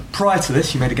 prior to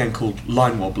this, you made a game called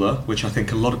Line Wobbler, which I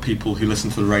think a lot of people who listen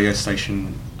to the radio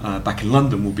station back in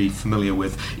London will be familiar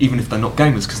with, even if they're not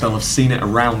gamers, because they'll have seen it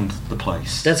around the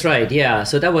place. That's right,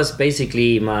 So that was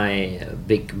basically my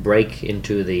big break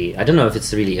into the... I don't know if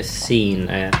it's really a scene,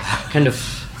 kind of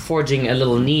forging a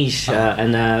little niche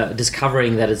and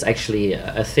discovering that it's actually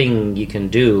a thing you can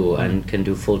do and can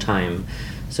do full time.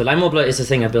 So Line Wobbler is a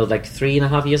thing I built like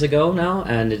 3.5 years ago now,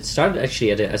 and it started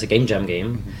actually as a game jam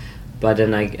game, but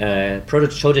then I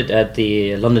showed it at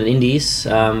the London Indies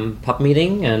pub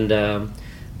meeting, and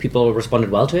people responded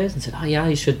well to it and said, "Oh yeah,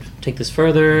 you should take this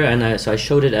further." And so I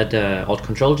showed it at Alt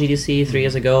Control GDC 3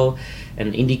 years ago,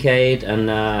 and Indiecade, and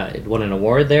it won an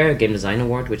award there, a Game Design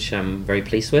Award, which I'm very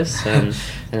pleased with. And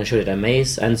I showed it at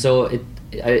Maze, and so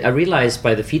I realized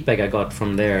by the feedback I got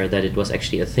from there that it was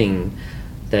actually a thing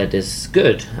that is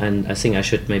good, and I think I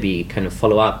should maybe kind of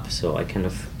follow up. So I kind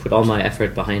of put all my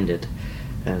effort behind it,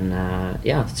 and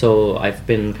so I've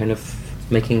been kind of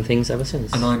making things ever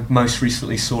since. And I most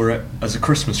recently saw it as a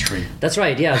Christmas tree. That's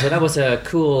right, yeah. So that was a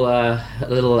cool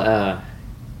little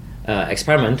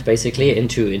experiment, basically,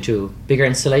 into bigger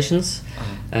installations.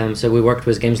 So we worked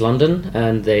with Games London,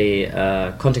 and they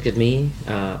contacted me,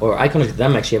 or I contacted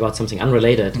them actually about something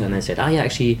unrelated, and they said, yeah,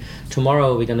 actually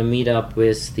tomorrow we're going to meet up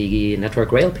with the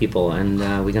Network Rail people, and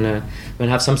we're gonna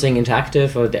have something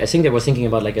interactive. Or I think they were thinking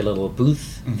about like a little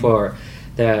booth for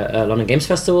the London Games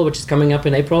Festival, which is coming up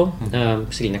in April,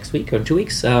 actually next week or in 2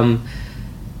 weeks. So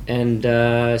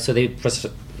they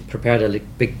prepared a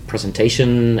big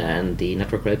presentation, and the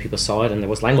Network Rail people saw it, and there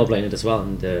was Line Wobbler in it as well.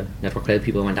 And the Network Rail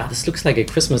people went, this looks like a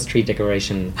Christmas tree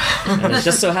decoration. And it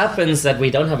just so happens that we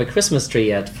don't have a Christmas tree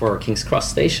yet for King's Cross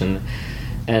Station.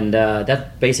 And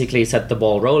that basically set the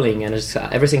ball rolling, and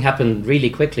everything happened really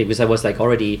quickly, because I was like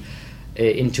already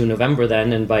into November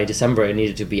then, and by December it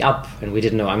needed to be up, and we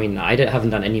didn't know. I mean, I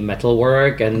haven't done any metal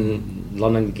work, and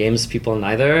London Games people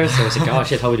neither, so I was like, oh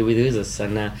shit, how do we do this?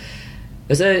 And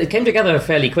it came together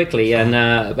fairly quickly, and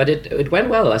but it went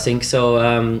well, I think. So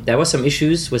there were some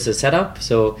issues with the setup.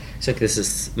 So it's like this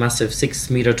is massive 6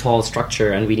 meter tall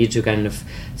structure, and we need to kind of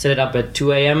set it up at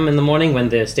 2 a.m. in the morning when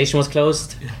the station was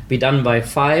closed, be done by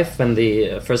 5 when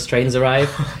the first trains arrive.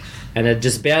 And it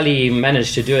just barely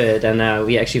managed to do it, and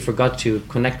we actually forgot to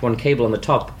connect one cable on the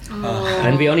top.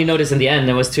 And we only noticed in the end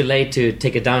it was too late to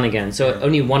take it down again. So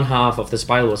only one half of the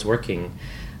spiral was working,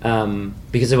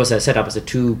 because it was set up as a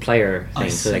 2-player thing,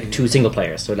 so like 2 single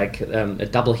players, so like a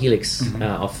double helix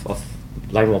of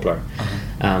Line Wobbler.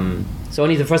 So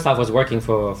only the first half was working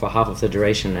for half of the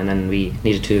duration, and then we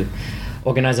needed to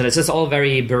organize it. It's just all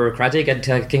very bureaucratic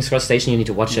at King's Cross Station. You need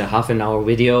to watch a half-an-hour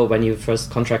video when you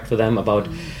first contract for them about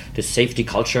the safety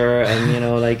culture, and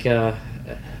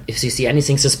if you see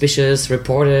anything suspicious,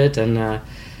 report it. And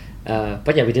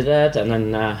but yeah, we did that, and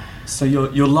then. So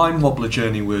your Line Wobbler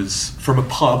journey was from a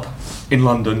pub in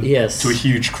London to a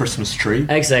huge Christmas tree.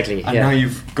 Exactly. And now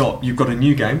you've got a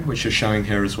new game which you're showing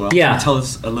here as well. Yeah. Can you tell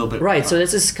us a little bit? Right. So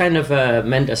this is kind of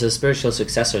meant as a spiritual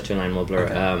successor to Line Wobbler.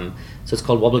 Okay. So it's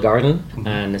called Wobble Garden,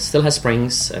 and it still has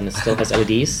springs, and it still has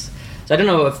LEDs. So I don't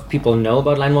know if people know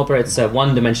about Line Wobbler. It's a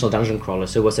one-dimensional dungeon crawler.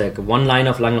 So it was like one line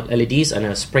of LEDs and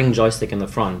a spring joystick in the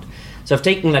front. So I've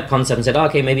taken that concept and said,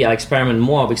 okay, maybe I'll experiment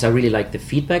more, because I really like the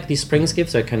feedback these springs give.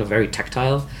 So they're kind of very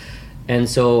tactile. And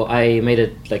so I made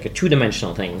it like a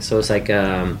 2-dimensional thing. So it's like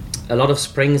a lot of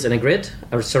springs in a grid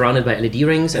are surrounded by LED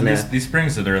rings. And these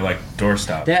springs that are like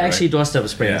doorstops. They're actually doorstop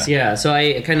springs, yeah. So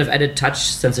I kind of added touch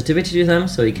sensitivity to them,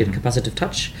 so you can capacitive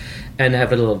touch. And I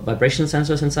have little vibration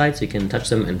sensors inside, so you can touch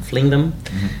them and fling them.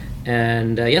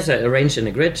 And yes, I arranged in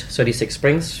a grid, 36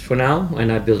 springs for now.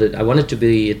 And I built it. I wanted to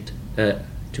be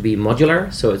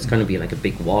modular, so it's going to be like a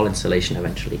big wall installation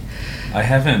eventually. I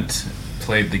haven't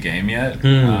played the game yet.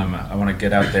 I want to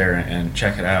get out there and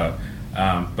check it out.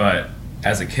 But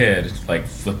as a kid, like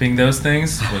flipping those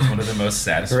things was one of the most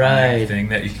satisfying thing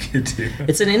that you could do.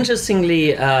 It's an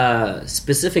interestingly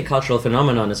specific cultural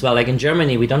phenomenon as well. Like in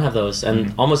Germany, we don't have those,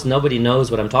 and almost nobody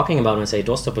knows what I'm talking about when I say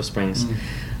doorstop of springs.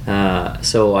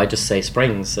 So I just say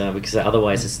springs because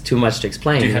otherwise it's too much to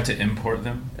explain. Do you have to import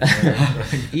them?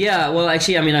 Yeah, well,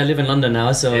 actually, I mean, I live in London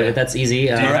now, so that's easy.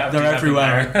 They're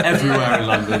everywhere in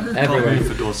London. Everywhere.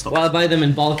 For doorstops. Well, I buy them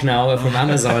in bulk now from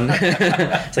Amazon.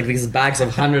 It's like these bags of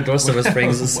 100 doorstop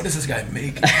springs. What does this guy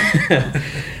make?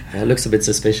 It looks a bit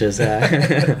suspicious.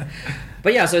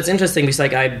 But yeah, so it's interesting because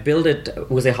like I build it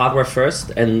with the hardware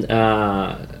first and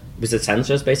with the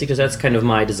sensors basically. So that's kind of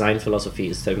my design philosophy,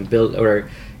 is to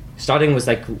starting with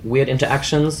like weird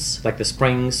interactions like the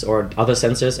springs or other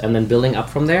sensors, and then building up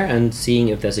from there and seeing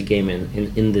if there's a game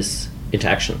in this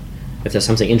interaction, if there's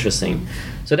something interesting.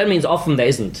 So that means often there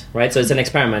isn't, right? So it's an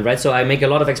experiment, right? So I make a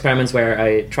lot of experiments where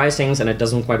I try things and it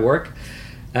doesn't quite work.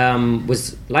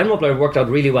 With Line Wobbler, it worked out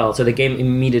really well. So the game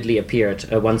immediately appeared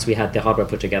once we had the hardware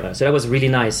put together. So that was really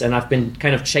nice, and I've been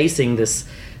kind of chasing this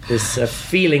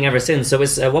feeling ever since. So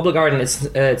with Wobble Garden,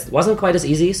 it wasn't quite as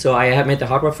easy. So I had made the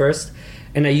hardware first,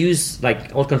 and I use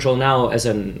like Alt Control now as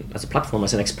a platform,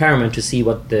 as an experiment to see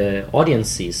what the audience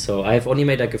sees. So I've only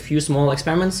made like a few small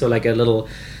experiments. So like a little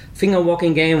finger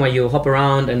walking game where you hop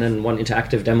around, and then one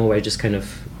interactive demo where you just kind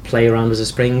of play around with the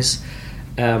springs.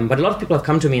 But a lot of people have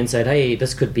come to me and said, hey,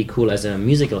 this could be cool as a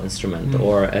musical instrument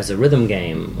or as a rhythm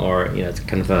game, or it's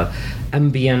kind of a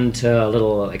ambient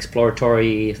little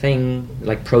exploratory thing,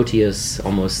 like Proteus,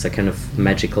 almost a kind of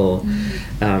magical.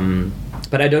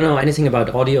 But I don't know anything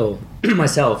about audio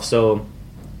myself, so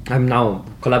I'm now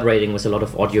collaborating with a lot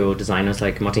of audio designers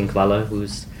like Martin Qualle,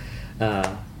 who's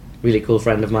a really cool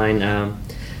friend of mine.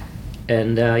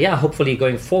 And hopefully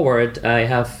going forward, I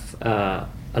have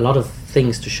a lot of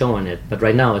things to show on it, but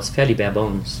right now it's fairly bare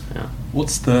bones. Yeah.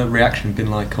 What's the reaction been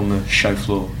like on the show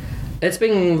floor? It's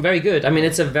been very good. I mean,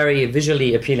 it's a very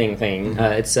visually appealing thing.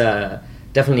 It's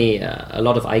definitely a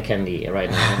lot of eye candy right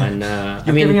now. And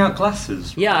You're giving out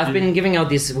glasses? Yeah, I've been giving out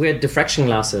these weird diffraction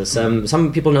glasses.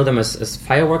 Some people know them as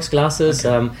fireworks glasses.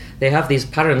 Okay. They have these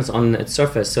patterns on its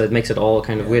surface, so it makes it all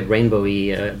kind of weird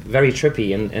rainbowy, very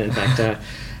trippy, in fact.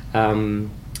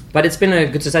 But it's been a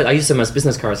good success. I use them as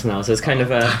business cards now, so it's kind of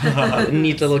a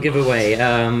neat little giveaway.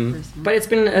 But it's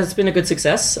been a good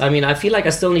success. I mean, I feel like I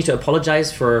still need to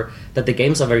apologize for that the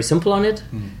games are very simple on it,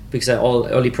 because they're all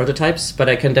early prototypes. But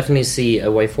I can definitely see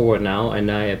a way forward now,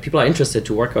 and people are interested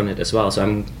to work on it as well. So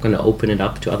I'm going to open it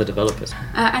up to other developers.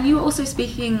 And you were also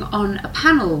speaking on a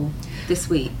panel this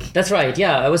week. That's right.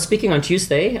 Yeah, I was speaking on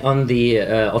Tuesday on the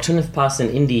Alternative Paths in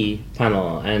Indie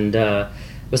panel, and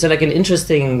was like an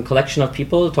interesting collection of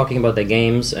people talking about their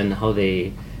games and how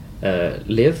they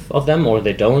live of them, or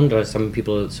they don't, or some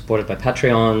people supported by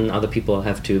Patreon, other people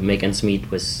have to make ends meet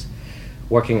with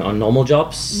working on normal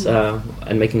jobs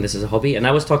and making this as a hobby. And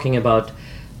I was talking about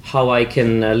how I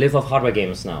can live off hardware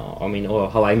games now, or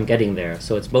how I'm getting there.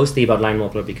 So it's mostly about Line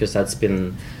Wobbler because that's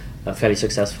been fairly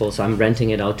successful. So I'm renting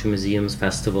it out to museums,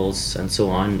 festivals, and so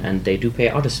on, and they do pay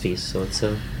artist fees. So it's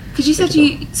a... Because you said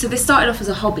so this started off as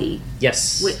a hobby.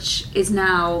 Yes. Which is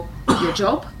now your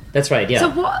job. That's right, yeah. So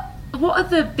what are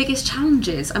the biggest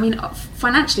challenges? I mean,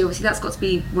 financially, obviously, that's got to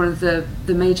be one of the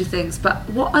major things. But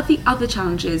what are the other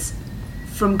challenges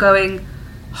from going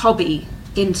hobby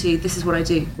into this is what I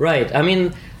do? Right. I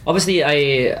mean, obviously,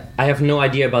 I have no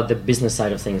idea about the business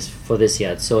side of things for this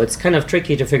yet. So it's kind of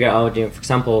tricky to figure out, for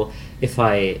example, if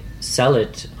I sell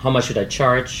it, how much should I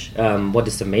charge? What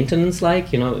is the maintenance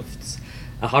like? If it's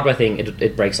a hardware thing,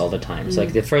 it breaks all the time. So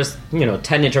like the first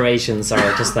 10 iterations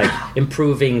are just like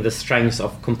improving the strengths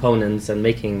of components and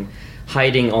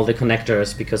hiding all the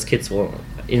connectors, because kids will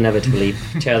inevitably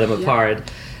tear them apart.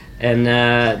 And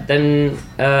then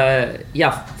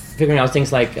figuring out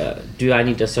things like do I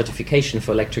need a certification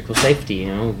for electrical safety?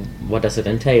 What does it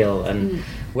entail, and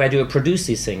where do I produce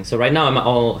these things? So right now I'm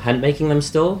all hand making them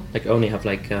still. Like I only have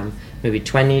maybe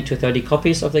 20 to 30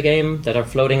 copies of the game that are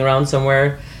floating around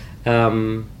somewhere.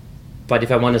 But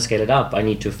if I want to scale it up, I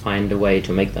need to find a way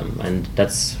to make them, and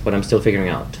that's what I'm still figuring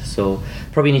out. So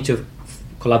probably need to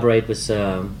collaborate with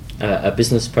a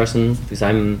business person, because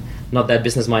I'm not that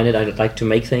business minded. I like to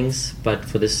make things, but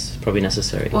for this, probably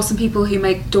necessary. Or some people who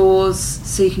make doors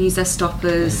so you can use their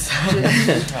stoppers.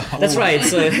 That's right.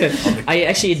 So I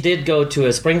actually did go to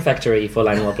a spring factory for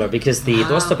Line Wobbler, because the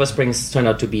door stopper springs turned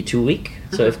out to be too weak.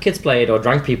 So if kids play it or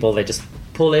drunk people, they just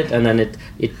pull it and then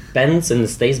it bends and it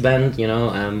stays bent,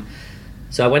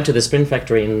 So I went to the Sprint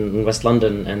factory in West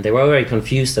London, and they were very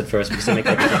confused at first, because they make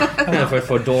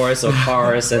for doors or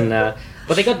cars, and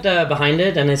but they got behind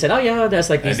it, and they said, "Oh yeah, there's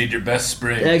like I need your best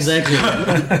springs." Exactly.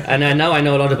 And now I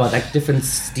know a lot about like different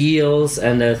steels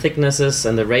and the thicknesses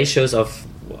and the ratios of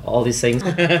all these things.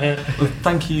 Well,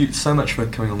 thank you so much for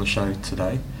coming on the show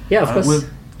today. Yeah, of course.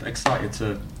 We're excited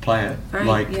to play it.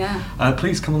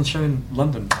 Please come on the show in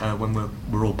London when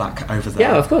we're all back over there.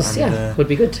 Yeah, of course. And, would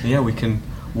be good. Yeah, we can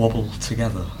wobble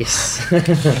together. Yes.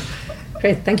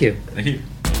 Great, thank you. Thank you.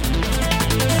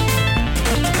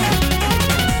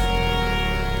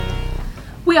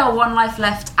 We are one life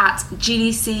left at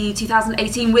GDC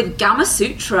 2018 with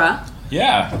Gamasutra.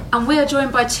 Yeah. And we are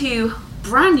joined by two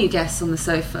brand new guests on the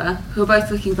sofa who are both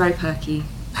looking very perky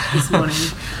this morning.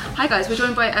 Hi guys, we're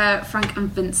joined by Frank and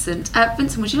Vincent.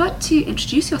 Vincent, would you like to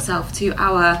introduce yourself to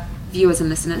our viewers and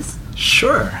listeners?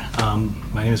 Sure.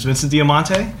 My name is Vincent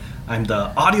Diamante. I'm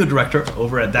the audio director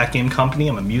over at That Game Company.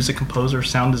 I'm a music composer,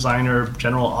 sound designer,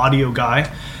 general audio guy.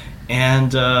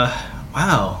 And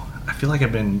wow, I feel like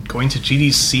I've been going to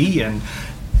GDC and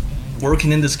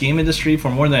working in this game industry for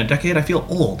more than a decade. I feel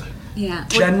old. Yeah.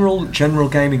 General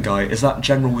gaming guy, is that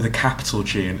general with a capital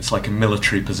G and it's like a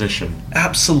military position?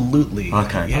 Absolutely.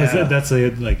 Okay. Yeah. That's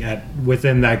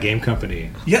within That Game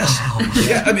Company. Yes.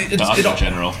 Yeah, I mean, it's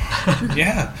general.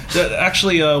 Yeah.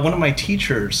 Actually, one of my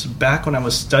teachers back when I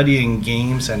was studying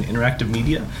games and interactive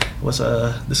media was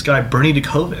this guy Bernie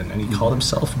DeKoven, and he called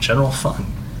himself General Fun.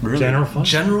 Really? General fun.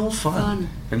 General fun.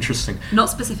 Interesting. Not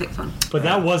specific fun. But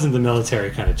that wasn't the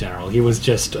military kind of general. He was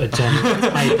just a general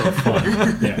type of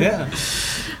fun. Yeah.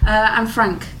 And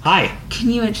Frank. Hi.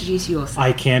 Can you introduce yourself?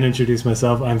 I can introduce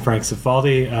myself. I'm Frank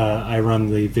Cifaldi. I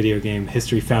run the Video Game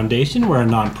History Foundation. We're a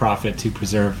non-profit to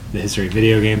preserve the history of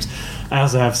video games. I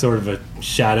also have sort of a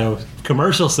shadow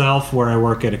commercial self where I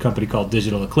work at a company called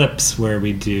Digital Eclipse, where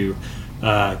we do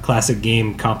classic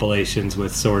game compilations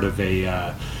with sort of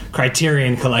a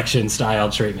Criterion Collection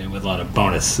style treatment with a lot of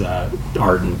bonus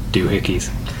art and doohickeys.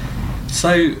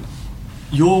 So,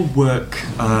 your work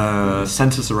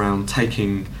centers around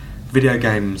taking video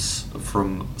games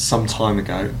from some time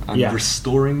ago and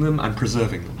restoring them and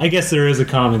preserving them. I guess there is a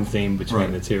common theme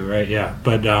between the two, right? Yeah,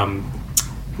 but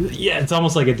it's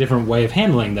almost like a different way of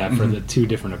handling that for the two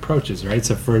different approaches, right?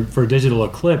 So for Digital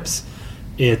Eclipse,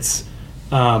 it's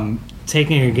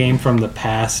taking a game from the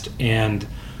past and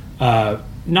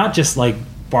not just like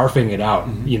barfing it out,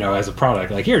 as a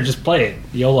product. Like, here, just play it.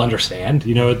 You'll understand.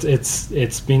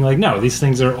 It's being like, no, these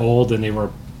things are old and they were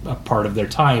a part of their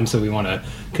time, so we want to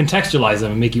contextualize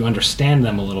them and make you understand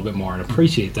them a little bit more and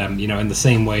appreciate them, in the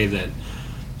same way that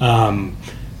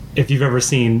if you've ever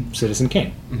seen Citizen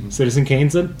Kane. Citizen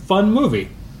Kane's a fun movie.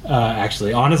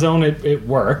 Actually, on its own, it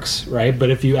works, right?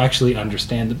 But if you actually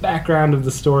understand the background of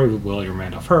the story with William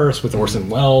Randolph Hearst, with Orson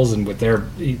Welles, and with their,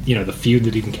 the feud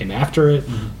that even came after it,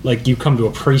 like, you come to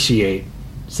appreciate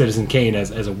Citizen Kane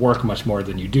as a work much more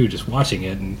than you do just watching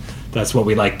it, and that's what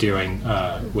we like doing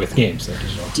with games.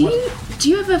 Do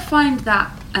you ever find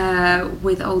that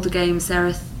with older games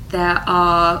there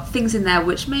are things in there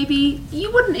which maybe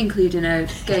you wouldn't include in a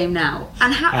game now?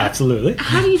 And absolutely.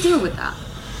 How do you deal with that?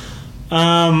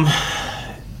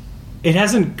 It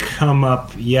hasn't come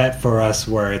up yet for us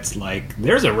where it's like,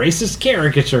 there's a racist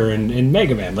caricature in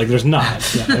Mega Man. Like, there's not.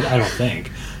 I don't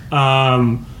think.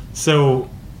 So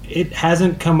it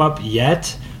hasn't come up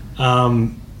yet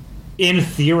in a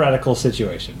theoretical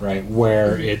situation, right,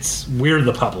 where we're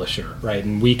the publisher, right,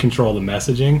 and we control the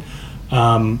messaging.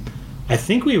 I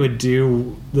think we would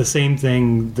do the same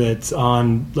thing that's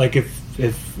on, like,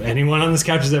 if anyone on this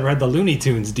couch has ever had the Looney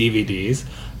Tunes DVDs,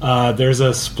 there's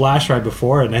a splash right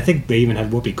before it, and I think they even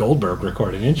had Whoopi Goldberg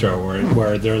record an intro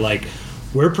where they're like,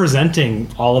 we're presenting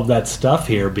all of that stuff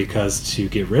here because to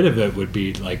get rid of it would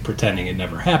be like pretending it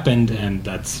never happened, and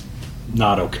that's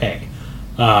not okay.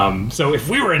 So if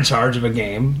we were in charge of a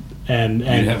game and we'd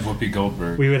have Whoopi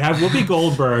Goldberg. We would have Whoopi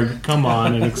Goldberg come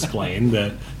on and explain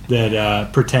that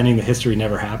pretending the history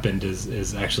never happened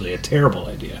is actually a terrible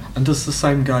idea. And does the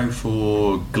same go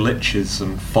for glitches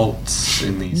and faults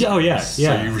in these? Oh, yeah.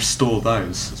 So you restore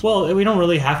those? Well, we don't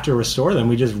really have to restore them.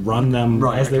 We just run them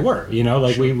as they were.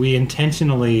 We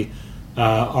intentionally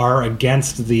are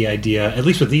against the idea, at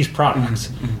least with these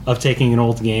products, of taking an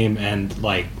old game and,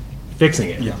 like, fixing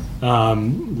it. Yeah.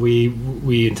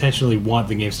 We intentionally want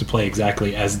the games to play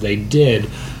exactly as they did.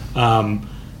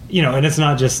 And it's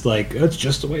not just like, it's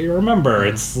just the way you remember.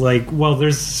 It's like, well,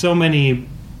 there's so many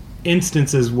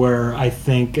instances where I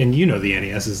think, and the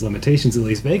NES's limitations at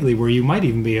least vaguely, where you might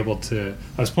even be able to,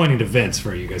 I was pointing to Vince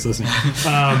for you guys listening,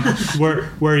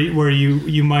 where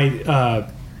you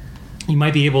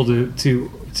might be able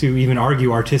to even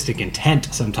argue artistic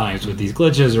intent sometimes with these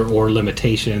glitches or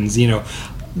limitations.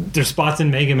 There's spots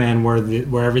in Mega Man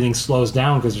where everything slows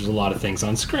down because there's a lot of things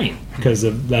on screen, because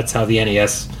that's how the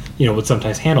NES would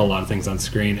sometimes handle a lot of things on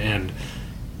screen, and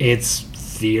it's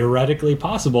theoretically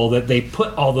possible that they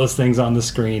put all those things on the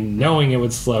screen knowing it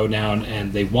would slow down,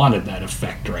 and they wanted that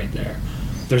effect right there.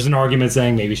 There's an argument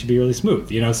saying maybe it should be really smooth,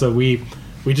 so we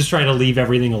just try to leave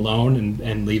everything alone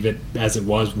and leave it as it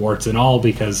was, warts and all,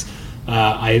 because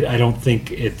I don't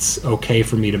think it's okay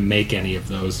for me to make any of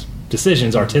those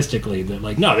decisions artistically that,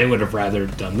 like, no, they would have rather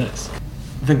done this.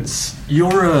 Vince,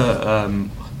 you're a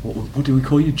what do we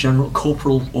call you?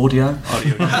 Corporal audio.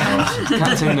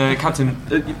 Captain.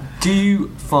 Do you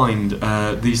find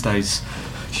these days,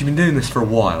 you've been doing this for a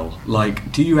while,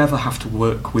 like, do you ever have to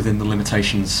work within the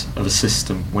limitations of a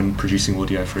system when producing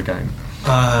audio for a game?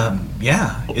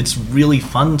 Yeah, it's really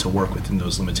fun to work within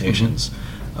those limitations.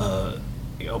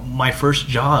 My first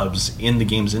jobs in the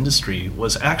games industry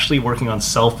was actually working on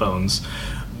cell phones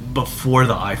before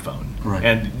the iPhone. Right.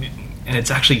 And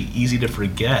it's actually easy to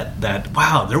forget that,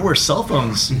 wow, there were cell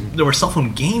phones, there were cell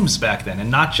phone games back then, and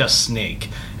not just Snake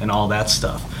and all that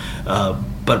stuff.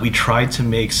 But we tried to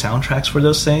make soundtracks for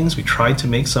those things. We tried to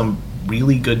make some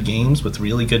really good games with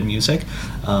really good music.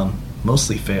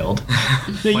 Mostly failed.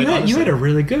 You had a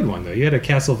really good one, though. You had a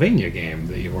Castlevania game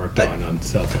that you worked on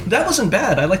cell phone. That wasn't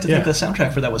bad. I like to think the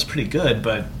soundtrack for that was pretty good,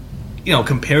 but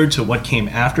compared to what came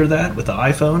after that with the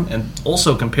iPhone, and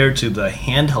also compared to the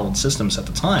handheld systems at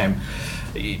the time,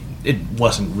 it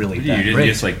wasn't really that great. You great.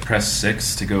 just like press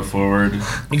 6 to go forward.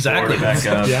 Exactly. Forward, back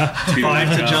up. Yeah.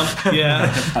 5 to jump.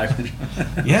 Yeah. 5 to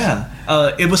jump.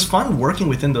 Yeah. It was fun working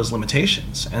within those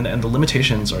limitations, and the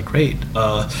limitations are great.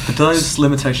 But those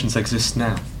limitations exist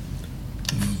now?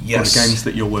 Yes. For the games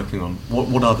that you're working on,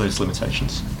 what are those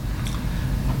limitations?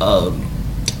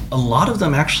 A lot of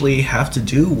them actually have to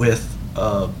do with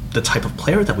the type of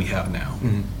player that we have now.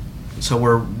 Mm-hmm. So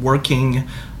we're working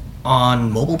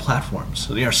on mobile platforms.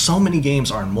 So there are so many games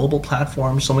are on mobile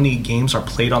platforms. So many games are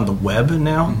played on the web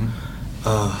now,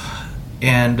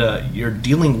 and you're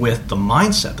dealing with the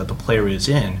mindset that the player is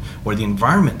in, or the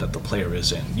environment that the player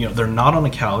is in. They're not on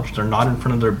a couch. They're not in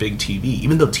front of their big TV.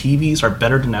 Even though TVs are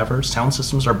better than ever, sound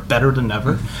systems are better than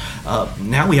ever.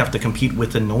 Now we have to compete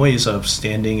with the noise of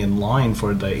standing in line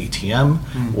for the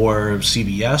ATM or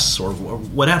CVS or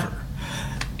whatever,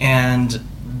 and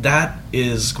that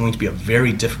is going to be a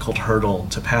very difficult hurdle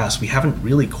to pass. We haven't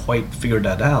really quite figured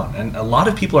that out. And a lot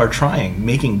of people are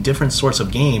making different sorts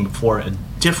of game for a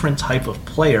different type of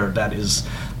player that is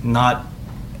not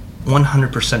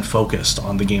 100% focused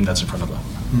on the game that's in front of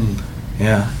them.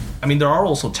 Yeah. I mean, there are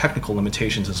also technical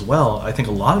limitations as well. I think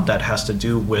a lot of that has to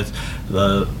do with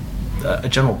a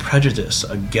general prejudice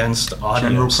against audio.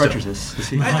 General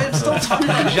prejudice? I'm still talking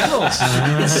about generals.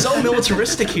 It's so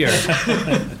militaristic here.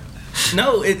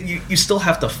 No, you still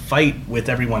have to fight with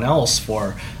everyone else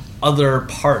for other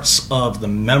parts of the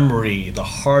memory, the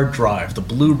hard drive, the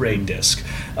Blu-ray disc.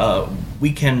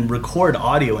 We can record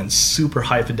audio in super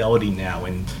high fidelity now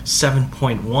in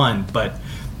 7.1, but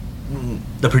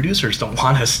the producers don't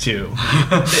want us to.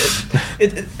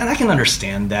 And I can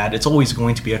understand that. It's always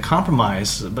going to be a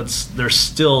compromise, but there's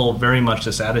still very much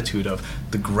this attitude of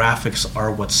the graphics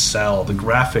are what sell. The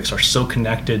graphics are so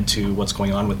connected to what's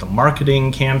going on with the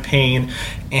marketing campaign,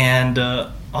 and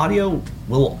audio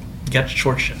will get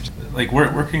short-shifted. Like,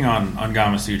 we're working on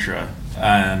Gamasutra,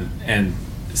 and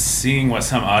seeing what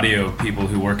some audio people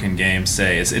who work in games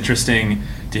say, it's interesting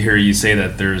to hear you say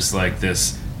that there's like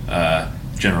this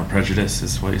general prejudice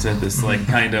is what you said, this like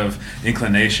kind of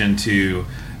inclination to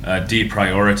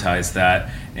deprioritize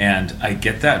that, and I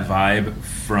get that vibe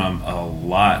from a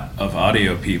lot of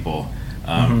audio people.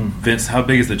 Vince, how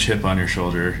big is the chip on your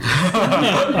shoulder?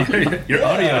 Your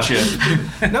audio chip.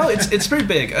 No, it's very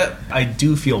big. I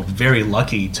do feel very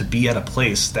lucky to be at a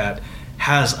place that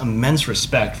has immense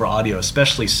respect for audio,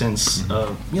 especially since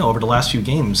over the last few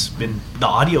games, the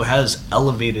audio has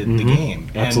elevated the game.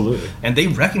 Absolutely. And they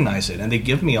recognize it, and they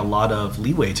give me a lot of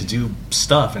leeway to do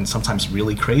stuff, and sometimes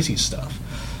really crazy stuff.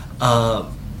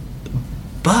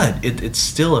 But it's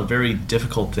still a very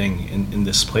difficult thing in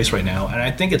this place right now. And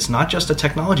I think it's not just the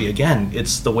technology. Again,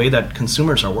 it's the way that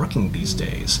consumers are working these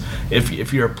days.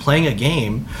 If you're playing a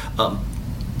game,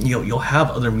 you'll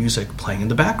have other music playing in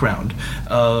the background.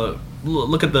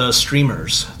 Look at the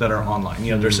streamers that are online.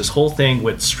 There's this whole thing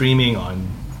with streaming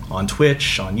on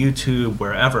Twitch, on YouTube,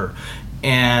 wherever.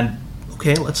 And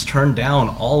okay, let's turn down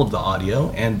all of the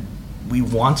audio, and we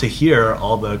want to hear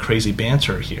all the crazy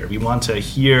banter here. We want to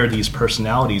hear these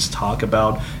personalities talk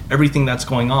about everything that's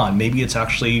going on. Maybe it's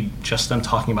actually just them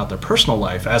talking about their personal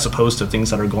life as opposed to things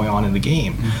that are going on in the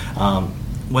game.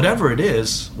 Whatever it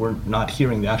is, we're not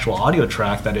hearing the actual audio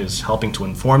track that is helping to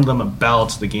inform them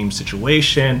about the game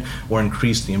situation or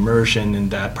increase the immersion in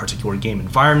that particular game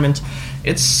environment.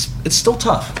 It's still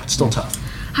tough. It's still tough.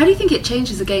 How do you think it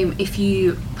changes a game if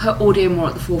you put audio more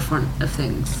at the forefront of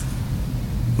things?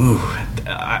 Ooh,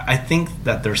 I think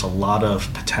that there's a lot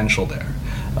of potential there.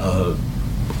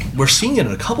 We're seeing it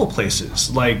in a couple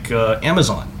places, like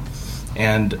Amazon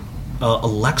and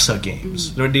Alexa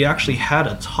games. They actually had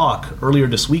a talk earlier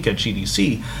this week at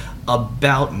GDC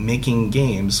about making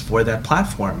games for that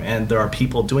platform, and there are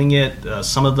people doing it.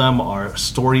 Some of them are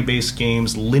story-based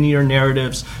games, linear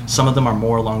narratives. Some of them are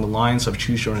more along the lines of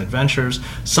choose your own adventures.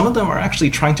 Some of them are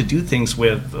actually trying to do things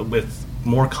with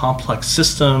more complex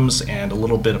systems and a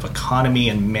little bit of economy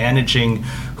and managing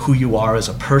who you are as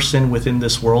a person within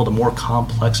this world, a more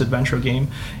complex adventure game.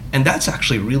 And that's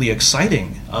actually really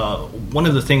exciting. One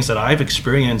of the things that I've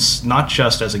experienced, not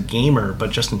just as a gamer, but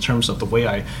just in terms of the way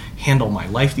I handle my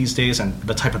life these days and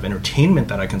the type of entertainment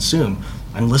that I consume,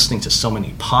 I'm listening to so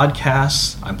many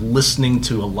podcasts, I'm listening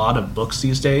to a lot of books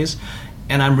these days,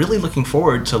 and I'm really looking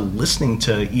forward to listening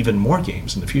to even more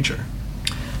games in the future.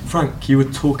 Frank, you were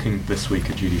talking this week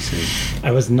at GDC.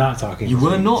 I was not talking. You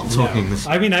were not talking this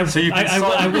week. I mean, I was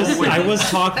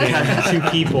talking to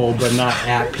people, but not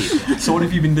at people. So what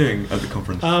have you been doing at the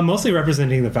conference? Mostly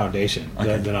representing the foundation,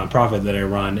 the nonprofit that I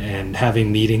run, and having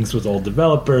meetings with old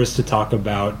developers to talk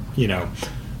about,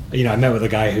 I met with a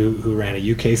guy who ran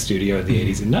a UK studio in the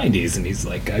 80s and 90s, and he's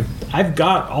like, I've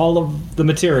got all of the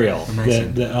material,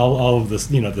 all of this,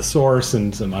 the source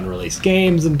and some unreleased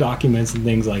games and documents and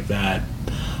things like that.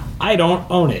 I don't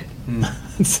own it.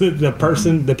 So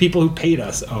the people who paid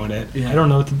us own it. Yeah. I don't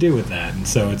know what to do with that, and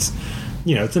so it's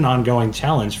an ongoing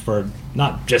challenge for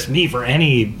not just me, for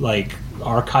any like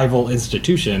archival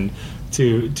institution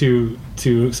to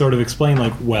sort of explain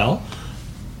like, well,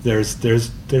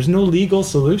 there's no legal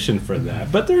solution for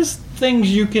that, but there's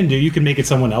things you can do. You can make it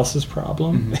someone else's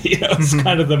problem. It's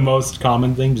kind of the most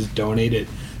common thing. Just donate it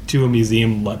to a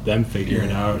museum, let them figure it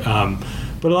out.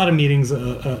 But a lot of meetings,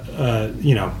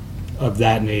 of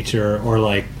that nature, or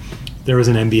like there was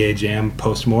an NBA Jam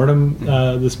postmortem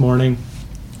this morning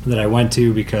that I went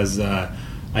to because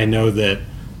I know that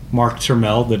Mark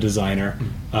Turmel, the designer,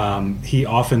 he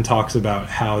often talks about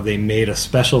how they made a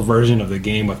special version of the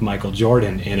game with Michael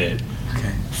Jordan in it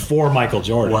for Michael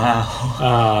Jordan.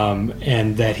 Wow.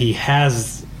 And that he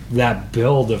has that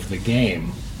build of the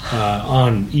game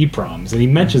on EPROMs. And he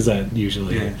mentions that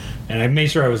usually. Yeah. And I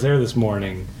made sure I was there this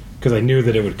morning because I knew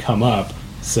that it would come up,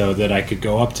 so that I could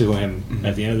go up to him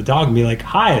at the end of the talk and be like,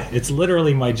 hi, it's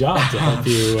literally my job to help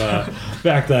you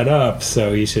back that up,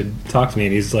 so you should talk to me.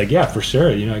 And he's like, yeah, for sure,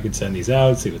 I could send these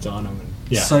out, see what's on them. And,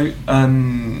 yeah. So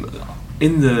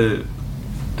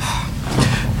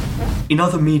in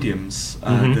other mediums,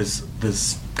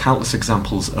 there's countless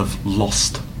examples of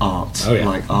lost art,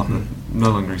 like art that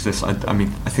no longer exists. I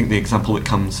mean, I think the example that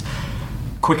comes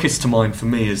quickest to mind for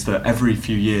me is that every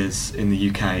few years in the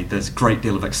UK there's a great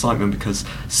deal of excitement because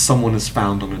someone has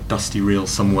found on a dusty reel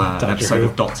somewhere an episode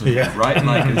of Doctor Who, right?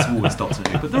 Like, it's always Doctor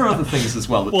Who, but there are other things as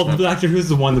well. Well, Doctor Who's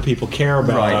the one that people care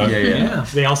about. Right, yeah.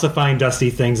 They also find dusty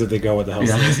things that they go, what the hell?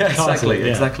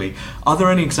 Exactly. Are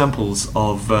there any examples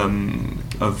of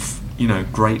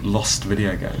great lost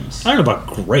video games? I don't know about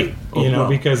great,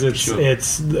 because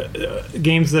it's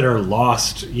games that are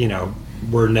lost,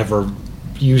 were never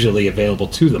usually available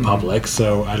to the public,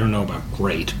 so I don't know about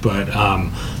great, but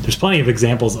there's plenty of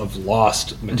examples of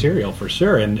lost material for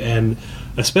sure, and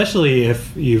especially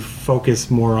if you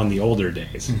focus more on the older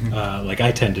days, like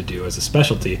I tend to do as a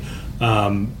specialty,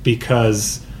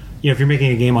 because if you're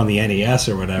making a game on the NES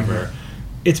or whatever,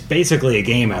 it's basically a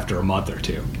game after a month or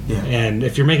two. Yeah. And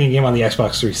if you're making a game on the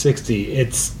Xbox 360,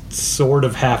 it's sort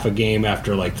of half a game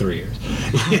after like 3 years.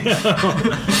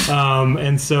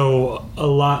 And so a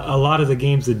lot of the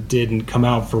games that didn't come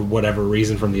out for whatever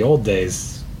reason from the old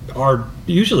days are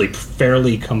usually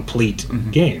fairly complete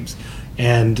games.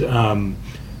 And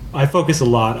I focus a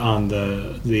lot on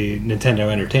the Nintendo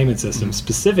Entertainment System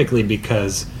specifically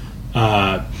because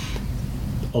a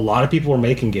lot of people were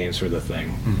making games for the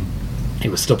thing. It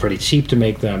was still pretty cheap to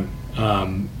make them,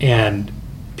 and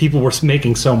people were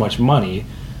making so much money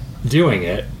doing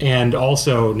it, and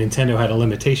also Nintendo had a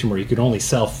limitation where you could only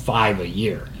sell 5 a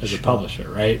year as a publisher,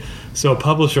 right? So a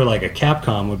publisher like a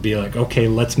Capcom would be like, okay,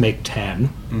 let's make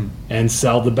 10 and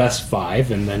sell the best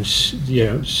 5 and then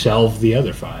shelve the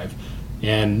other 5.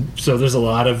 And so there's a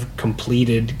lot of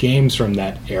completed games from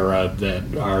that era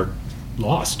that are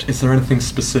lost. Is there anything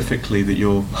specifically that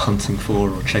you're hunting for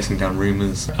or chasing down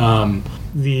rumors?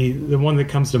 The one that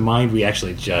comes to mind we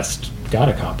actually just got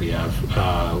a copy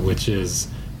of, which is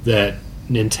that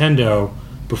Nintendo,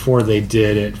 before they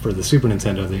did it for the Super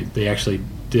Nintendo, they actually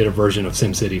did a version of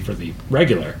SimCity for the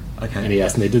regular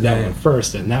NES, and they did that one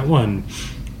first. And that one,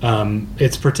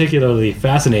 it's particularly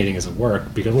fascinating as a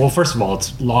work because, well, first of all,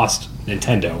 it's lost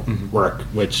Nintendo work,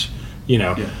 which, in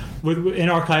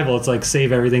archival, it's like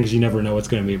save everything because you never know what's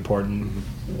going to be important.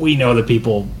 We know that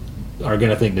people are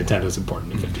going to think Nintendo's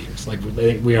important in 50 years. Like,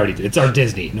 we already did. It's our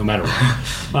Disney, no matter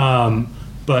what.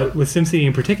 But with SimCity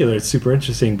in particular, it's super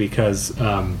interesting because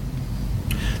that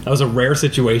was a rare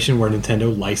situation where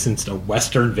Nintendo licensed a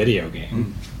Western video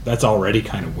game. That's already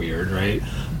kind of weird, right?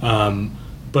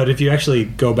 But if you actually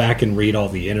go back and read all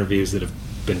the interviews that have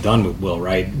been done with Will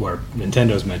Wright, where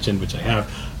Nintendo's mentioned, which I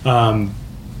have,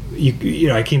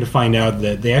 I came to find out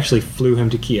that they actually flew him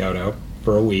to Kyoto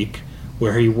for a week,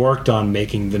 where he worked on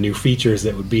making the new features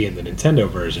that would be in the Nintendo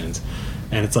versions.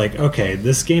 And it's like, okay,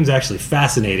 this game's actually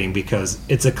fascinating because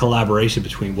it's a collaboration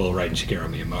between Will Wright and Shigeru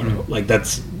Miyamoto. Like,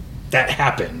 that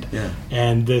happened. Yeah.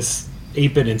 And this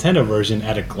 8-bit Nintendo version,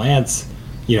 at a glance,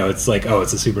 it's like, oh,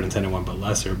 it's a Super Nintendo one, but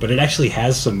lesser. But it actually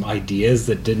has some ideas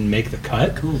that didn't make the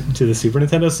cut to the Super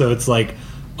Nintendo. So it's like,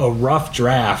 a rough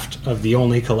draft of the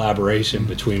only collaboration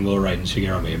between Will Wright and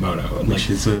Shigeru Miyamoto. And Which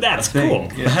is that's thing.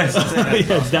 cool. Yeah,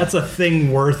 that's a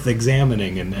thing worth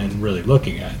examining and really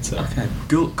looking at. So. Okay,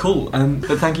 cool.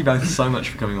 But thank you both so much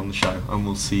for coming on the show, and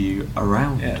we'll see you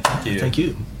around. Yeah, thank you. Thank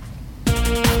you.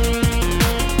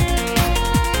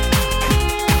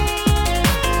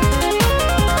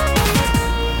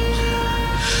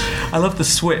 I love the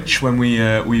switch when we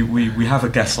have a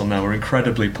guest on now. We're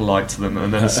incredibly polite to them,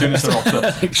 and then as soon as they're off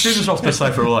the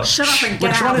sofa, we're like, shut up and we're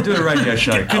get trying out. to do a radio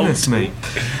show. Goodness me.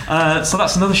 So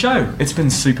that's another show. It's been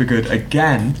super good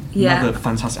again. Yeah. Another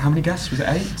fantastic. How many guests was it?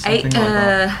 8? Something like Eight,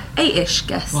 that. 8-ish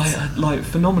guests. Like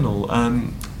phenomenal.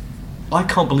 I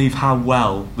can't believe how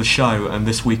well the show and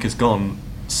this week has gone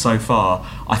so far.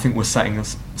 I think we're setting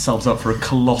ourselves up for a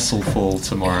colossal fall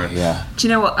tomorrow. Yeah. Do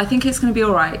you know what? I think it's going to be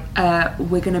all right.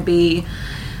 We're going to be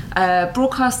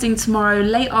broadcasting tomorrow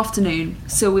late afternoon,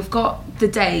 so we've got the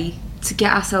day to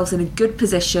get ourselves in a good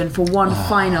position for one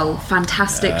final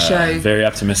fantastic show. Very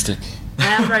optimistic. I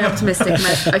am very optimistic,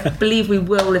 and I believe we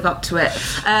will live up to it.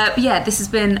 But yeah, this has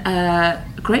been a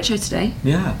great show today.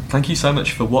 Yeah, thank you so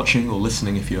much for watching or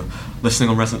listening if you're listening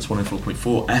on Resonance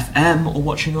 104.4 FM or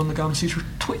watching on the Garden Sutra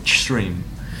Twitch stream.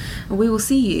 We will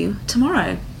see you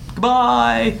tomorrow.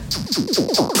 Goodbye!